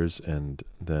love letters and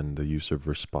then the use of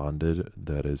responded,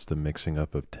 that is the mixing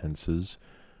up of tenses.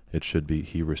 It should be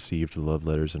he received the love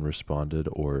letters and responded,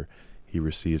 or he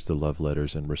receives the love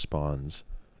letters and responds.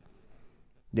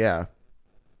 Yeah.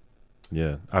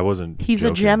 Yeah, I wasn't He's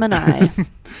joking. a Gemini.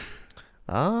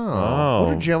 Oh. What Oh.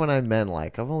 are Gemini men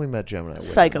like? I've only met Gemini women.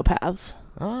 Psychopaths.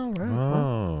 Oh, right.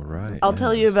 Oh, right. I'll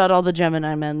tell you yes. about all the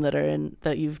Gemini men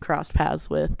that you've crossed paths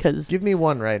with, because Give me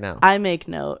one right now. I make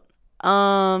note.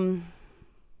 Joe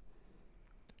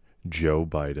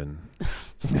Biden.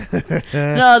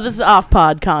 No, this is off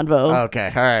pod convo.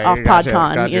 Okay, all right. Off gotcha,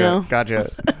 PodCon, gotcha, you know?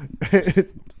 Gotcha.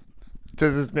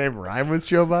 Does his name rhyme with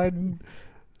Joe Biden?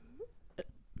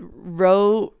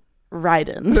 Roe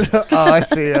Ryden. Oh, I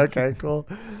see. Okay, cool.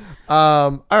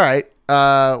 All right.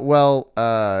 Well,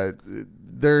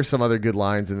 there are some other good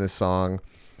lines in this song.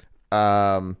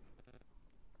 I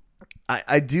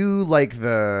do like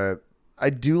the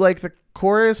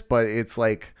chorus, but it's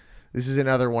like this is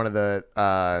another one of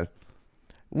the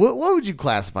what would you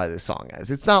classify this song as?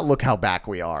 It's not "Look How Back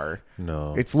We Are."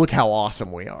 No, It's "Look How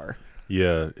Awesome We Are."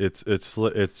 yeah, it's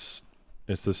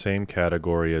the same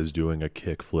category as doing a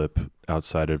kickflip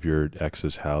outside of your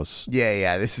ex's house.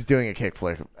 Yeah. This is doing a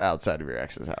kickflip outside of your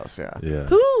ex's house. Yeah. Yeah.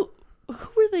 Who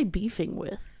were they beefing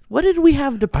with? What did we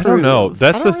have to prove? I don't know.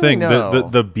 That's I the don't really thing. know.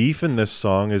 The beef in this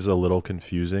song is a little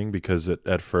confusing because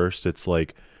at first it's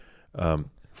like,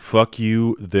 fuck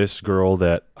you, this girl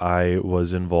that I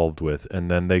was involved with. And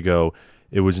then they go,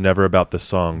 it was never about the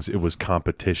songs. It was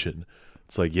competition.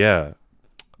 It's like, yeah.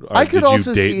 I could did also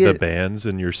you date see the it- bands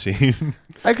in your scene?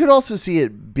 I could also see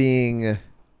it being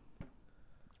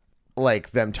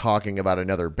like them talking about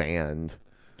another band,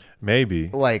 Maybe.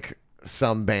 like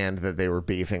some band that they were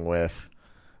beefing with,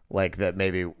 like that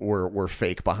maybe were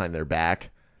fake behind their back.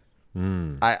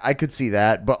 I could see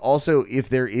that, but also if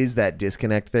there is that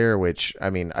disconnect there, which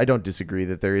I mean, I don't disagree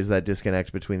that there is that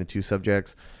disconnect between the two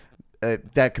subjects.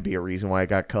 That could be a reason why it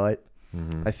got cut.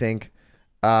 I think.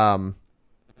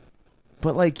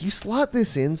 But like you slot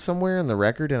this in somewhere in the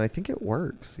record, and I think it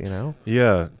works. You know.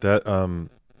 Yeah, that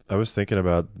I was thinking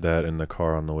about that in the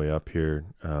car on the way up here.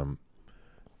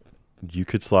 You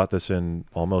could slot this in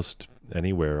almost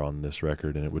anywhere on this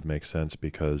record, and it would make sense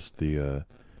because the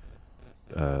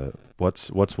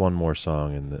what's one more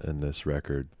song in this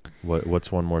record?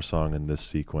 What's one more song in this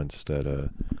sequence that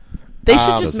They should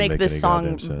just doesn't make make this any song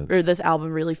goddamn sense. or this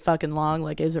album really fucking long,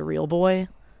 like Is a Real Boy.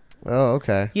 Oh,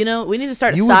 okay. You know, we need to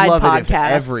start a You side would love podcast. it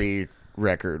if every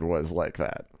record was like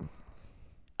that.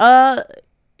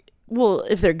 Well,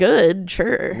 if they're good,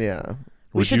 sure. Yeah.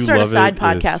 We Would should you start a love side it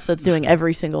podcast that's doing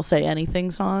every single Say Anything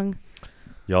song.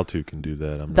 y'all two can do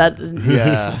that? I'm That not.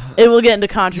 Yeah. it will get into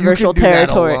controversial You can do that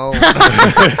territory. alone.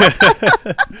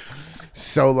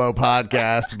 Solo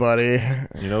podcast, buddy.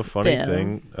 You know, funny Damn.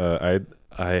 thing,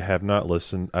 I have not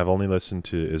listened. I've only listened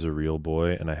to Is a Real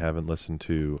Boy, and I haven't listened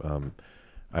to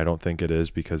I Don't Think It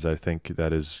Is, because I think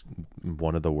that is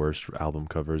one of the worst album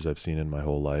covers I've seen in my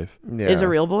whole life. Yeah. Is a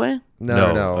Real Boy?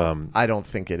 No. I don't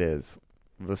think it is.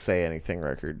 The Say Anything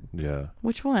record. Yeah,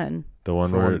 Which one? the It's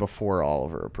one the where one before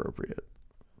Oliver Appropriate.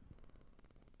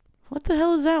 What the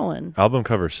hell is that one? album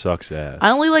cover sucks ass. I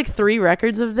only like 3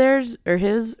 records of theirs or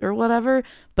his or whatever,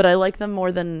 but I like them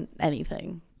more than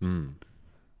anything.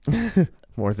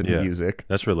 More than Yeah. music.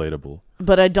 That's relatable.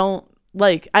 But I don't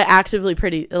like. I actively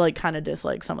kind of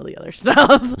dislike some of the other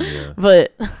stuff. Yeah.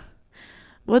 But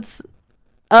what's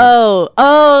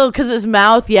because his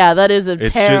mouth. Yeah, that is a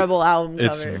It's terrible album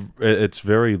It's cover. it's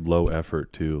very low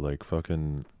effort too. Like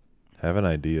fucking have an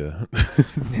idea.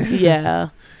 Yeah.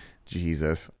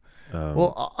 Jesus.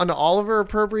 Well, on Oliver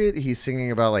Appropriate, he's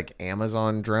singing about like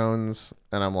Amazon drones,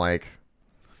 and I'm like,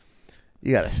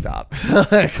 you gotta stop.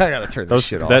 I gotta turn this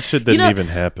shit off. That shit didn't You know- even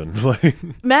happen. Like,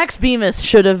 Max Bemis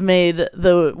should have made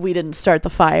the We Didn't Start the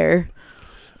Fire.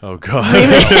 oh god.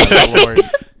 Oh, my Lord.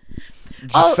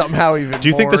 Just somehow even. Do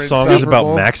you think the more song is about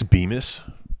insufferable. Max Bemis?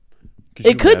 Could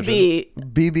you It could imagine? be.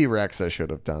 BB Rexa should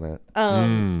have done it.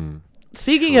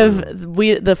 Speaking of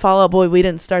the Fall Out Boy, We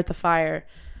Didn't Start the Fire.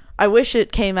 I wish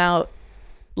it came out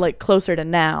like closer to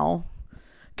now,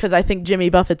 because I think Jimmy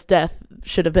Buffett's death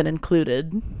should have been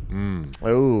included.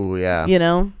 Oh yeah, You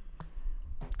know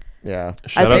yeah.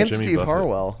 Shout out And Jimmy Steve Buffett.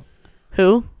 Harwell,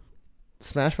 who?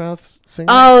 Smash Mouth singer.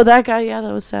 Oh, that guy. Yeah,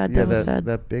 that was sad. yeah, That was sad.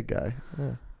 that big guy.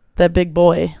 Yeah, That big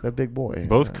boy. that big boy.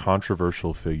 Both Yeah.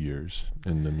 controversial figures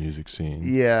in the music scene.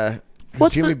 Yeah. 'Cause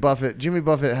What's Jimmy the- Buffett? Jimmy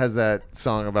Buffett has that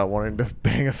song about wanting to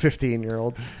bang a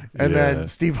 15-year-old, and Yeah. then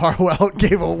Steve Harwell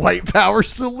gave a white power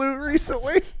salute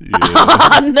recently. Yeah.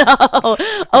 Oh no!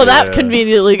 Oh, that Yeah.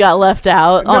 conveniently got left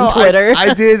out No, on Twitter.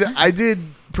 I did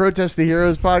Protest the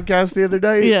Heroes podcast the other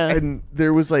day, Yeah. and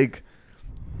there was like,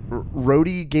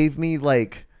 Rhodey gave me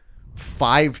like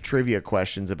 5 trivia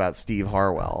questions about Steve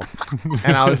Harwell,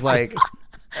 and I was like,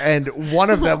 and one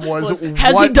of them was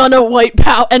Has what, he done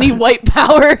any white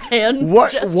power hand?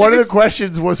 What gestures? one of the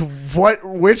questions was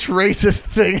which racist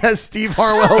thing has Steve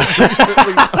Harwell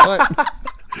recently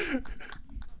done?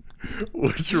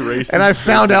 Which race? And I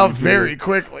found out very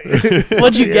quickly.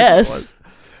 What'd you The answer guess? was.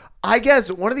 I guess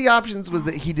one of the options was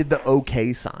that he did the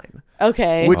OK sign.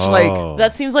 Okay. Which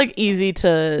that seems like easy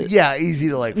to. yeah, easy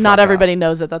to like. Not fuck everybody up.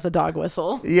 knows that that's a dog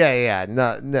whistle. Yeah,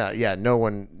 no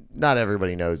one. Not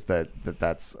everybody knows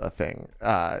that's a thing.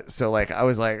 So like I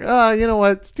was like, oh, you know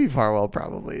what? Steve Harwell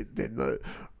probably did the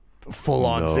full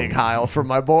on Sig Heil for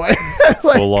my boy.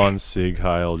 Full on Sig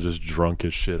Heil, just drunk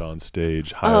as shit on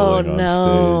stage, heiling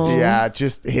on stage. Yeah,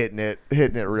 just hitting it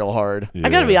real hard. Yeah. I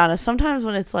gotta be honest. Sometimes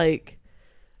when it's like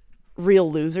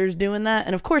real losers doing that,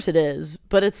 and of course it is,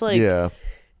 but it's like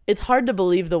it's hard to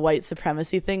believe the white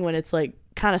supremacy thing when it's like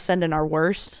kind of sending our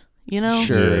worst. You know?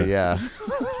 Sure, yeah.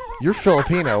 You're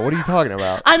Filipino. What are you talking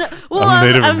about? I know. Well,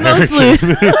 I'm I'm mostly.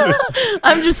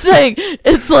 I'm just saying,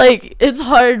 it's like it's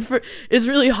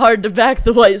really hard to back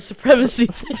the white supremacy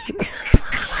thing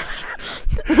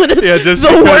when it's just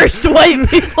the worst white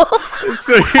people.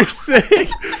 So you're saying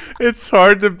it's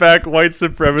hard to back white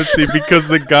supremacy because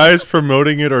the guys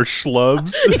promoting it are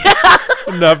schlubs,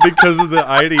 not because of the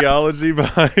ideology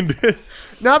behind it.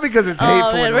 Not because it's hateful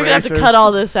Oh man, and we're gonna have racist. to cut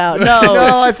all this out. No,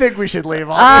 No, I think we should leave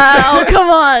all this. oh come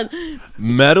on.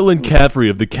 Madeline Caffrey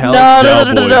of the Callous No.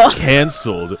 Cowboys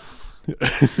canceled.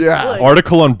 Yeah. Look.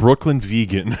 Article on Brooklyn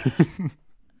vegan.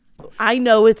 I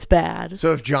know it's bad.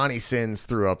 So if Johnny Sins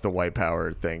threw up the white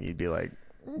power thing, you'd be like,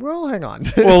 well, hang on.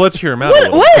 Well, let's hear him out a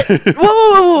little. What?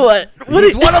 What? What?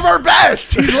 He's one of our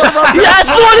best. He's one of our best.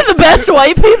 That's one of the best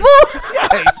white people.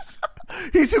 Yes.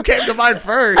 He's who came to mind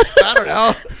first. I don't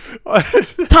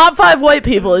know. Top 5 white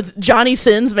people. It's Johnny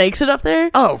Sins makes it up there.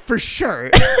 Oh, for sure.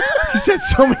 He said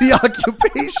so many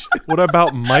occupations. What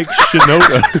about Mike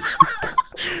Shinoda?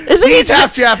 Isn't He's he?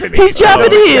 half Japanese. He's so it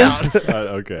doesn't Japanese. count.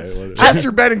 Okay. whatever.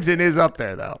 Chester Bennington is up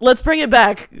there, though. Let's bring it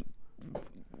back.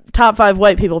 Top 5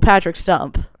 white people. Patrick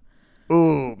Stump.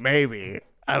 Ooh, maybe.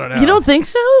 I don't know. You don't think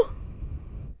so?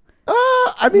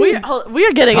 I mean, We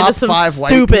are getting top into some 5 white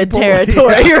stupid people?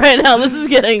 territory Yeah. right now. This is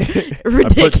getting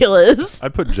ridiculous. I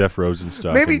put Jeff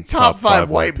Rosenstock. maybe in top 5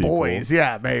 white people. boys.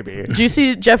 Yeah, maybe. Did you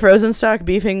see Jeff Rosenstock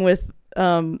beefing with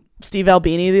Steve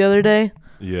Albini the other day?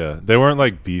 Yeah, they weren't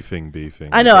like beefing.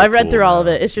 I know. They're I read cool through all of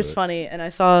now, it. It's just but funny, and I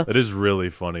saw. It is really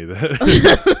funny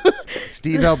that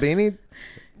Steve Albini,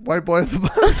 white boy of the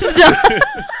month.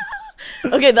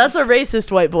 Okay, that's a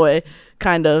racist white boy,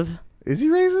 kind of. Is he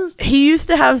racist? He used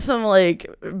to have some like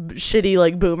shitty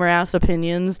like boomer ass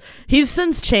opinions. He's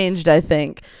since changed, I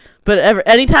think. But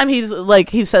anytime he's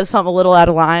like he says something a little out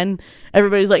of line,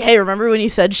 everybody's like, "Hey, remember when you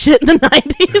said shit in the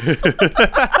 90s?"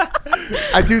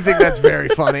 I do think that's very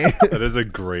funny. that is a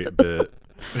great bit.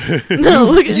 No,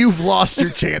 look at You've lost your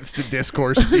chance to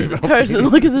discourse, Steve Albini. Carson.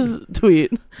 Look at this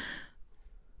tweet.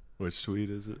 Which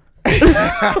tweet is it?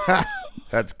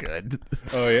 That's good.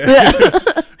 Oh yeah,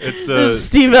 it's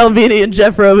Steve Albini and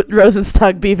Jeff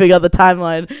Rosenstock beefing on the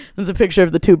timeline. There's a picture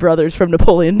of the two brothers from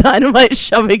Napoleon Dynamite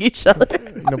shoving each other.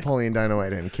 Napoleon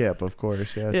Dynamite and Kip, of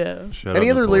course. Yes. Yeah. Shout Any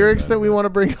out other Napoleon lyrics that we Dynamite. want to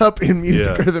bring up in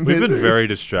music or the We've misery? been very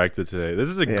distracted today. This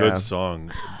is a Yeah. good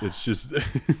song. It's just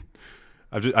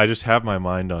I just have my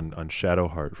mind on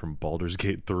Shadowheart from Baldur's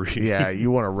Gate 3. Yeah,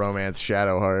 you want to romance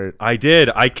Shadowheart. I did.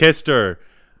 I kissed her.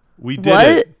 We did What?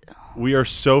 it. We are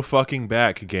so fucking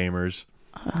back, gamers.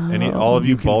 All of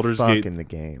you can Baldur's fuck Gate. in the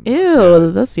game.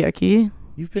 Ew, that's yucky.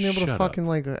 You've been able to Shut fuck up. in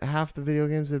like half the video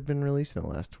games that have been released in the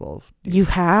last 12. You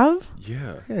have?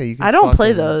 Yeah. Yeah, you can I don't fuck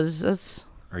play in- those. That's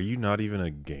Are you not even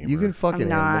a gamer? You can fuck I'm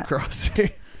in Animal not. Crossing.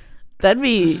 that'd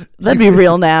be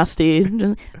real nasty.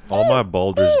 Just- All my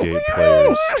Baldur's Gate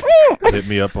players hit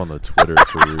me up on the Twitter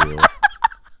for real.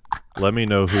 Let me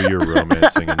know who you're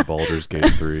romancing in Baldur's Gate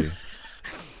 3.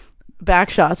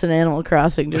 back shots in Animal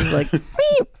Crossing, just like beep,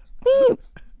 beep,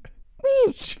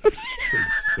 beep. It's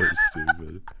so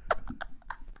stupid.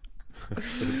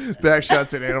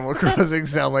 Backshots in Animal Crossing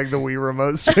sound like the Wii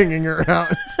remote swinging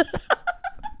around.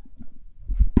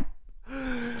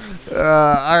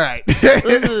 All right.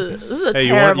 This is a Hey,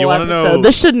 you terrible wanna episode. know-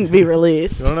 This shouldn't be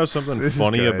released. You want to know something This is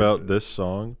funny good. about this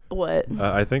song? What?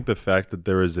 I think the fact that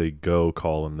there is a go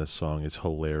call in this song is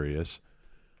hilarious.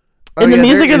 In the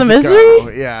music there of the is a misery? go.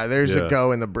 Yeah, there's Yeah. a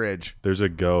go in the bridge. There's a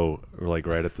go like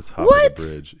right at the top What? of the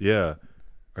bridge. Yeah.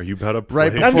 Are you about to play?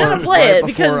 Right before, gonna play right it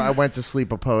before because- I went to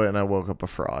sleep a poet and I woke up a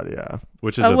fraud. Yeah.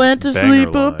 Which is I a went to banger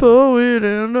sleep a line. poet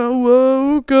and I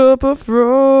woke up a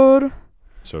fraud.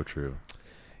 So true.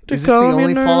 To Is this the calm your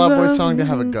only Fall Out Boy nerves song to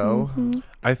have a down. go?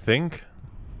 I think.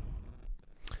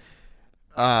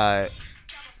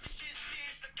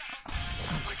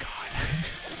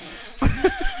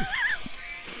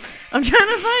 I'm trying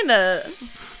to find it.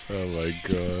 Oh my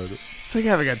god. It's like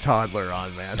having a toddler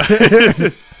on, man.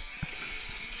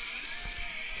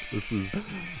 This is.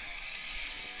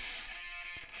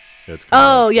 Yeah, it's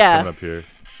Oh, up. yeah. It's coming up here.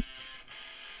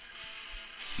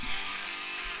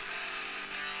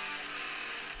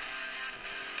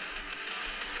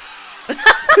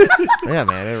 Yeah,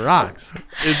 man, it rocks.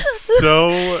 It's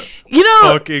so You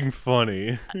know, fucking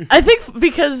funny. I think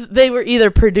because they were either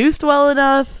produced well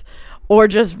enough or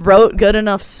just wrote good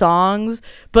enough songs.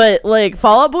 But like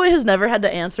Fall Out Boy has never had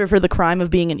to answer for the crime of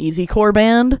being an easycore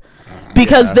band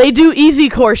because they do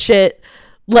easycore shit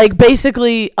like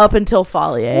basically up until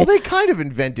Follier. Well, they kind of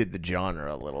invented the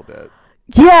genre a little bit.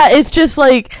 Yeah, it's just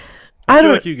like I feel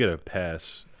don't. like you get a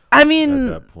pass. I at mean,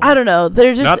 that point. I don't know.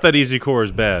 They're just Not that easy core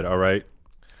is bad, all right?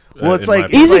 Well, it's in my like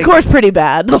opinion. easycore's pretty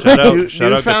bad. Shout out Newfound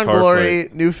Guitar Glory,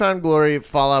 Newfound Glory,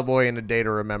 Fall Out Boy, and A Day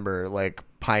to Remember like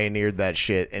pioneered that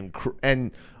shit,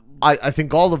 and I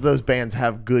think all of those bands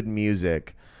have good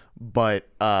music, but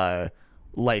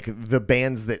like the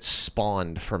bands that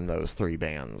spawned from those three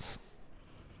bands,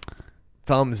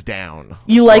 thumbs down.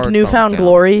 You like Hard Newfound thumbs down.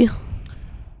 Glory?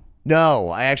 No,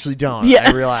 I actually don't. Yeah.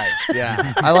 I realize.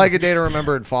 Yeah, I like A Day to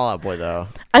Remember and Fall Out Boy though.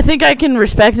 I think I can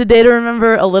respect A Day to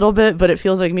Remember a little bit, but it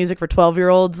feels like music for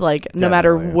 12-year-olds. Like no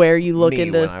matter Definitely. where you look Me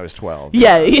into, when I was 12.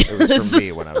 Yeah. It was for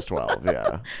me when I was 12.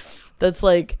 Yeah, that's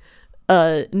like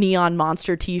neon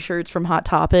monster T-shirts from Hot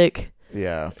Topic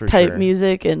yeah, for type sure.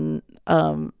 music, and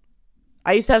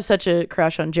I used to have such a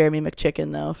crush on Jeremy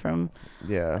McChicken though from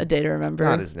Yeah, A Day to Remember.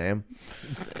 not his name.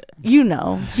 You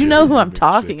know who I'm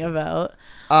talking about.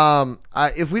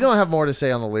 If we don't have more to say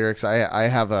on the lyrics, I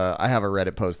have a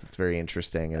Reddit post that's very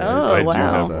interesting. And Oh, I wow. do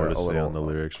have a more to say little- on the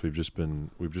lyrics. We've just been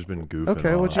goofing.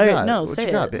 Okay, what off. you All right, got? no, what say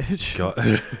you got, it. bitch?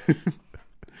 God.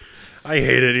 I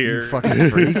hate it You here. fucking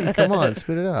freak! Come on,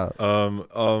 spit it out.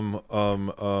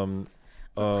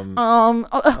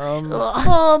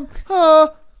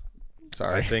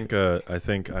 Sorry. I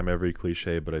think I'm every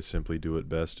cliche, but I simply do it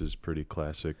best is pretty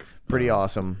classic. Pretty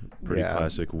awesome. Pretty Yeah.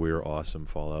 classic. We're awesome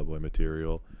Fall Out Boy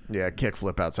material. Yeah,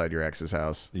 kickflip outside your ex's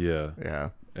house. Yeah, Yeah.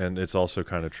 and it's also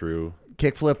kind of true.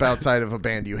 Kickflip outside of a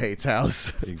band you hate's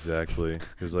house. Exactly,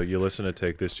 because like you listen to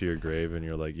Take This to Your Grave, and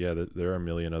you're like, yeah, there are a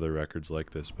million other records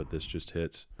like this, but this just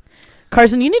hits.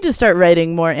 Carson, you need to start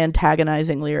writing more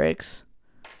antagonizing lyrics.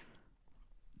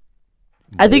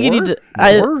 I think you need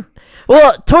to.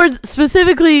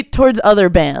 Specifically towards other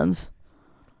bands.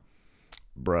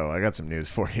 Bro, I got some news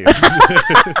for you.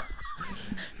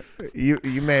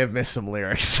 You may have missed some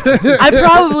lyrics. I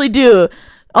probably do.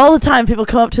 All the time, people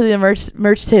come up to the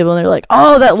merch table and they're like,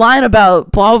 "Oh, that line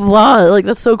about blah blah blah, like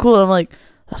that's so cool." I'm like,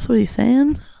 "That's what he's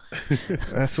saying."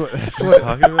 That's what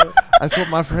Talking about? that's what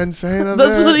my friend's saying. Up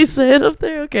That's there. what he's saying up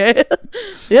there. Okay,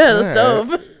 yeah, that's All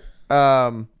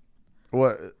dope.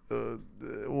 What?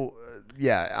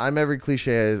 Yeah, I'm every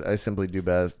cliche. I simply do it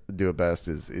best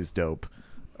is dope.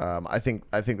 I think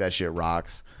that shit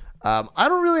rocks. I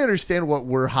don't really understand what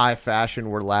 "we're high fashion,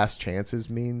 we're last chances"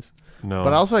 means. No,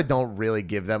 But also, I don't really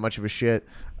give that much of a shit.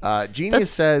 Genius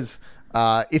says,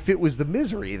 if it was the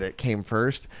misery that came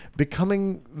first,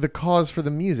 becoming the cause for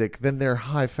the music, then they're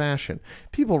high fashion.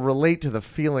 People relate to the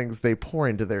feelings they pour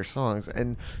into their songs,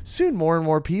 and soon more and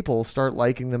more people start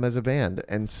liking them as a band,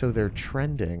 and so they're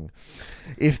trending.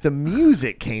 If the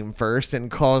music came first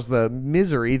and caused the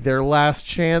misery, they're last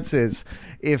chances.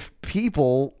 If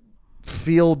people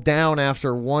feel down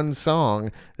after one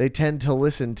song, they tend to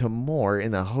listen to more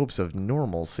in the hopes of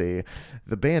normalcy.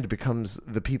 The band becomes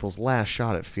the people's last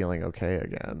shot at feeling okay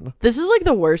again. This is like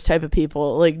the worst type of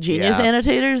people, like genius Yeah.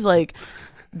 annotators. Like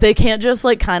they can't just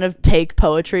like kind of take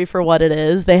poetry for what it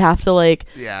is. They have to like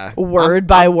Yeah, word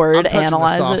by word I'm touching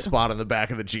analyze the soft it. spot on the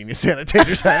back of the genius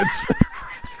annotators' heads.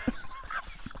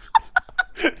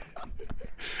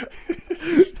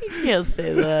 You can't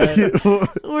say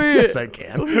that. Yes, I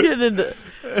can. We're getting into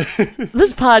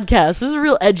this podcast. This is a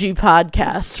real edgy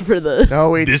podcast for the.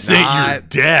 No, it's This not. ain't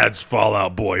your dad's Fall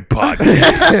Out Boy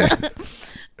podcast.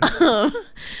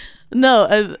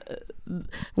 No,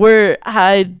 we're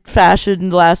high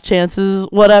fashion, last chances,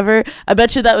 whatever. I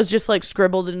bet you that was just like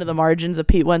scribbled into the margins of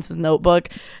Pete Wentz's notebook,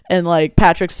 and like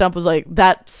Patrick Stump was like,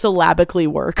 that syllabically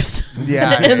works.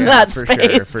 Yeah, in yeah, that for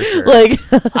space. sure, for sure. Like,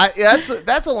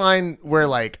 That's a line where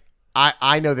like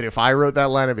I know that if I wrote that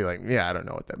line, I'd be like, yeah, I don't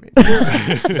know what that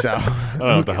means. So I don't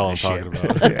know what the hell I'm talking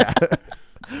about. Yeah.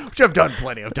 Which I've done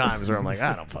plenty of times where I'm like,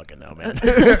 I don't fucking know, man.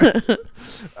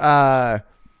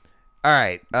 All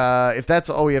right. If that's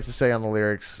all we have to say on the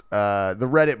lyrics, the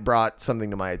Reddit brought something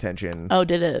to my attention. oh,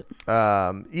 did it?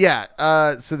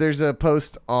 Yeah. So there's a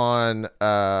post on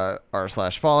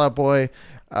r/Fallout Boy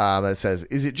that says,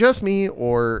 "Is it just me,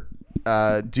 or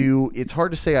it's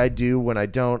hard to say I do when I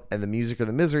don't, and the music or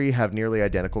the misery have nearly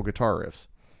identical guitar riffs."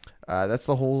 That's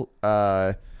the whole.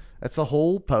 That's the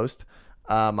whole post.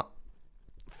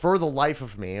 For the life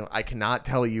of me, I cannot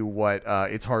tell you what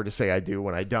 "It's hard to say I do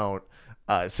when I don't"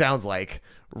 sounds like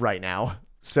right now.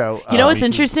 So You know what's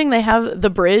interesting? They have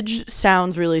the bridge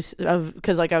sounds really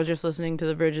because like I was just listening to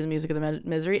the bridge of the music of the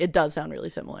Misery. It does sound really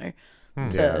similar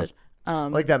to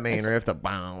like that main riff. The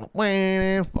oh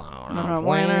wait.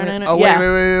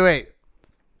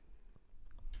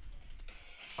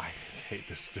 I hate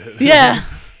this bit. Yeah.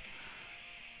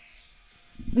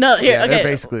 No, here. Yeah, okay. they're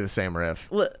basically the same riff.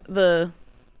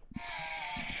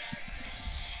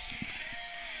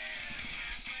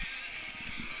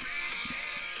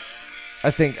 I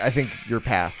think you're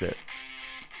past it.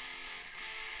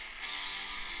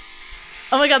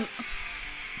 Oh my god.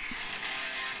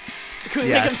 Can we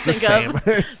make them It's the sync same. up?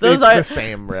 It's Those are the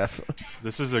same riff.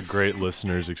 This is a great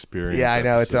listener's experience. Yeah, I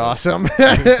know. It's episode. awesome.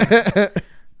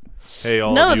 Hey,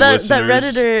 all No, of you that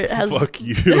listeners, Redditor has. fuck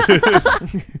you.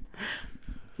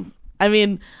 I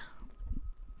mean,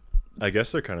 I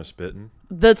guess they're kind of spitting.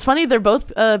 that's funny. They're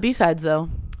both B-sides though.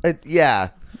 Yeah.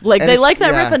 Like And they it's- like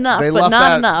that yeah, riff enough, they but love not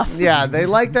that- enough. Yeah, they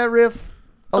like that riff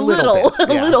a a little bit.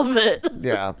 a Yeah. little bit.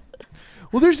 Yeah.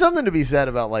 Well, there's something to be said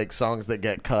about like songs that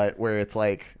get cut where it's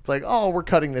like, oh, we're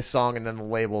cutting this song, and then the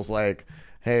label's like,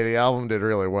 hey, the album did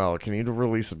really well. Can you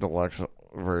release a deluxe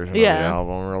version of the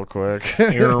album real quick?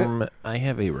 I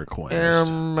have a request.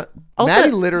 Also-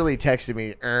 Maddie literally texted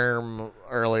me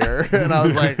earlier, and I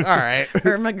was like, all right.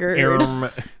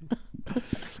 Ermagerd.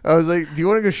 I was like, do you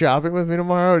want to go shopping with me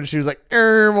tomorrow? And she was like,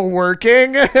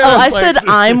 working. Oh, I said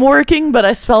I'm working, but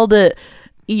I spelled it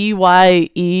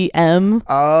EYEM.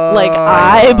 Oh. Like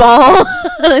eyeball.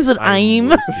 And I said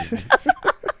I'm.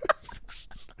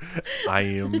 I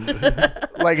am.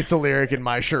 Like it's a lyric in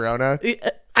My Sharona.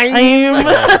 I'm.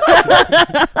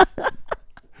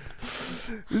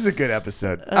 This is a good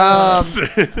episode.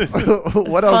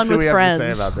 What else Fun do we with have to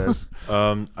say friends. about this?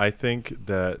 I think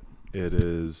that it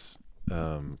is.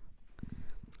 I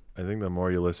think the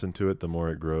more you listen to it, the more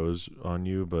it grows on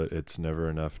you. But it's never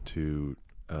enough to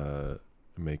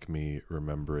make me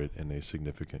remember it in a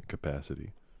significant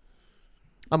capacity.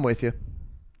 I'm with you.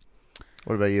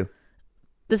 What about you?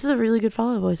 This is a really good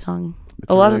Fall Out Boy song. It's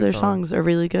A lot really of their good song. songs are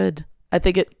really good. I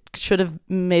think it should have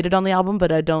made it on the album,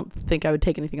 but I don't think I would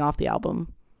take anything off the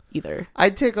album either.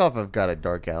 I'd take off I've Got a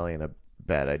Dark Alley and a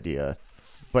Bad Idea.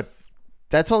 But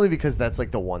that's only because that's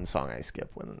like the one song I skip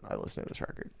when I listen to this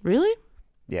record. Really?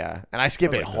 Yeah. And I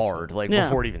skip it like that hard, like Yeah.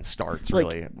 before it even starts, Like-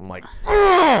 really. I'm like,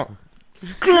 get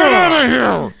out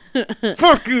of here.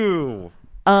 Fuck you.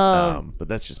 But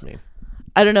that's just me.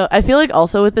 I don't know. I feel like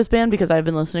also with this band, because I've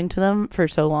been listening to them for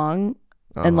so long,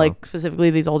 and like specifically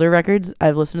these older records,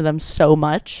 I've listened to them so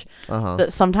much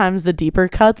that sometimes the deeper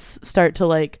cuts start to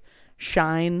like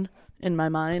shine in my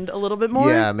mind a little bit more.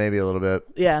 Yeah, maybe a little bit.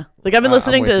 Yeah. Like I've been I'm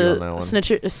listening with you to on that one.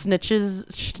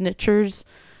 Snitchers.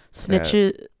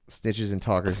 Snitches and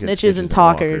Talkers. get Snitches Stitches and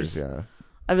Talkers. Walkers, Yeah.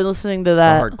 I've been listening to The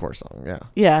that. hardcore song, yeah.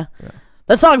 Yeah. Yeah.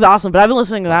 That song's awesome, but I've been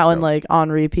listening to that one dope. like on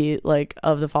repeat, like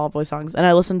of the Fall Out Boy songs. And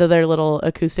I listened to their little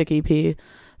acoustic EP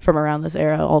from around this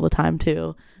era all the time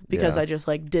too, because Yeah. I just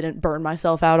like didn't burn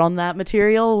myself out on that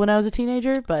material when I was a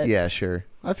teenager. But Yeah, sure.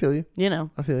 I feel you. you know,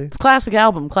 I feel you. it's a classic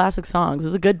album, classic songs.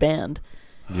 It's a good band.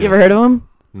 You ever heard of them?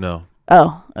 No.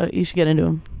 Oh, you should get into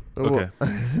them. Okay.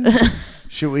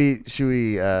 Should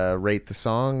we rate the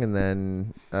song and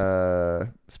then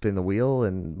spin the wheel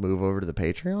and move over to the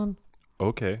Patreon?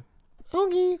 Okay.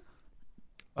 Okay.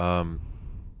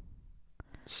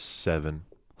 7.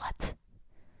 What?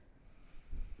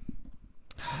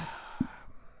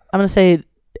 I'm gonna say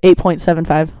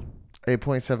 8.75.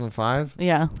 8.75.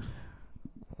 Yeah.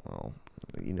 Well,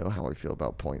 you know how I feel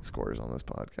about point scores on this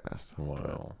podcast.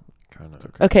 Well, kind of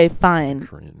Okay, fine.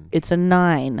 cringe. It's a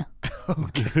 9.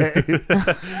 Okay.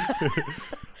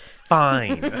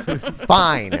 Fine.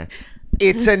 Fine.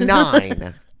 It's a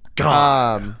 9.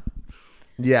 God.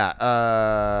 Yeah.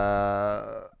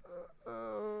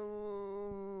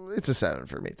 It's a 7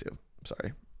 for me too.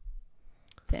 Sorry,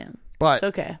 Damn. but It's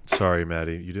okay. Sorry,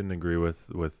 Maddie. You didn't agree with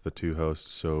the two hosts,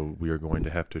 so we are going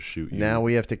to have to shoot you. now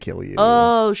we have to kill you.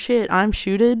 Oh shit! I'm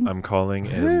shooted. I'm calling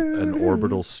an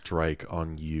orbital strike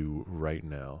on you right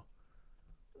now.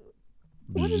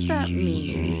 What does that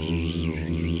mean?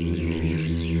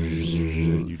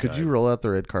 Could you roll out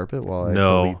the red carpet while I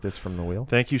No. delete this from the wheel?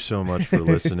 Thank you so much for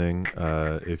listening.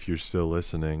 If you're still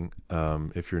listening,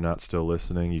 if you're not still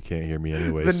listening, you can't hear me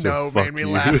anyway. The so no fuck made me you.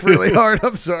 laugh really hard.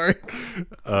 I'm sorry.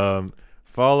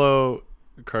 Follow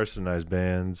Carson and I's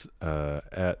bands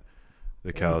at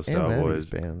the Callous And Maddie's Cowboys.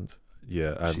 band.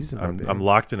 Yeah, She's in my band. I'm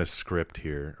locked in a script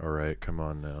here. All right, come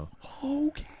on now.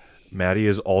 Okay. Maddie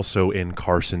is also in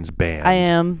Carson's band. I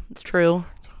am. It's true.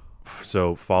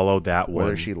 So follow that one.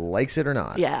 Whether she likes it or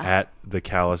not. Yeah. At the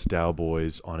Callous Dow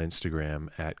Boys on Instagram,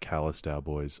 at Callous Dow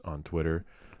Boys on Twitter.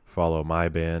 Follow my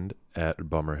band at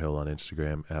Bummerhill on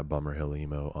Instagram, at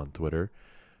BummerhillEmo on Twitter.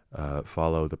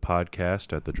 Follow the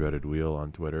podcast at The Dreaded Wheel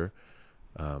on Twitter.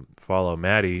 Follow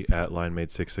Maddie at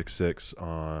LineMade666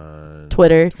 on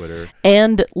Twitter.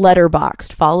 And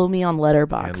Letterboxd. Follow me on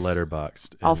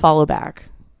Letterboxd. I'll follow back.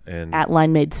 And at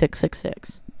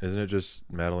LineMade666. Isn't it just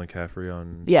Madeline Caffrey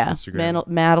on Yeah, Instagram?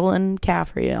 Madeline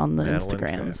Caffrey on the Madeline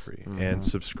Instagrams. Caffrey. And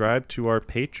subscribe to our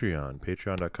Patreon, Please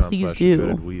do.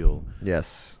 patreon.com/dreadedwheel.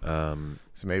 Yes.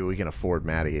 So maybe we can afford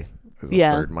Maddie as a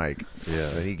Yeah. third mic. Yeah.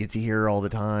 Then you get to hear her all the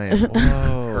time.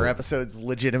 Whoa. Her episodes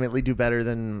legitimately do better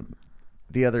than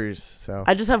the others. So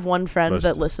I just have one friend Most-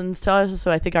 that listens to us, so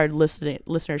I think our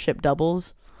listenership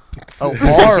doubles. our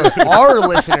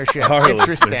listenership. Our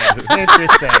Interesting. listenership.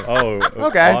 Interesting. Oh,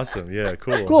 Okay. Awesome. Yeah,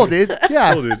 cool. Cool, dude.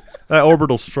 Yeah. Cool, dude. That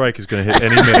orbital strike is going to hit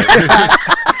any minute.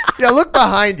 Yeah, look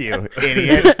behind you,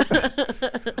 idiot.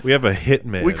 We have a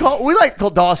hitman. We like to call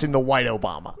Dawson the White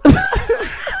Obama.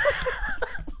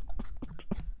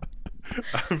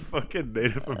 I'm fucking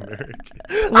Native American.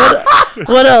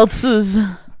 What else is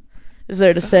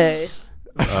there to say?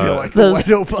 I feel like the White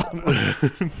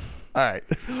Obama. All right.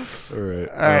 All right.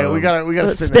 All right, we gotta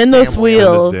Let's spin spin this this damn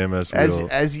wheel. This damn ass wheel.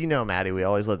 As you know, Maddie, we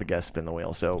always let the guests spin the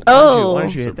wheel. So Oh. why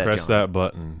don't you So hit that? press John? that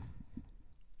button.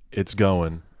 It's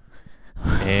going.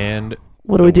 And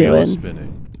What are we the wheel is doing?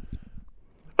 spinning.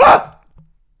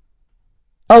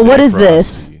 Oh, what is Frosty.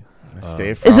 this? Stay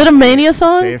Is it a Mania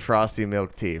song? Stay Frosty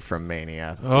Milk Tea from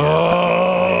Mania.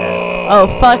 Oh. Oh,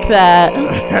 fuck that.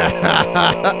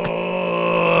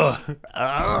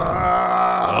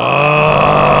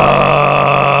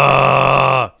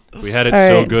 We had it All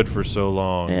so right. good for so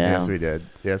long. Yeah. Yes, we did.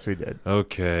 Yes, we did.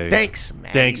 Okay. Thanks,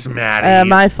 Maddie. Thanks, Maddie.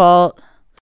 My fault.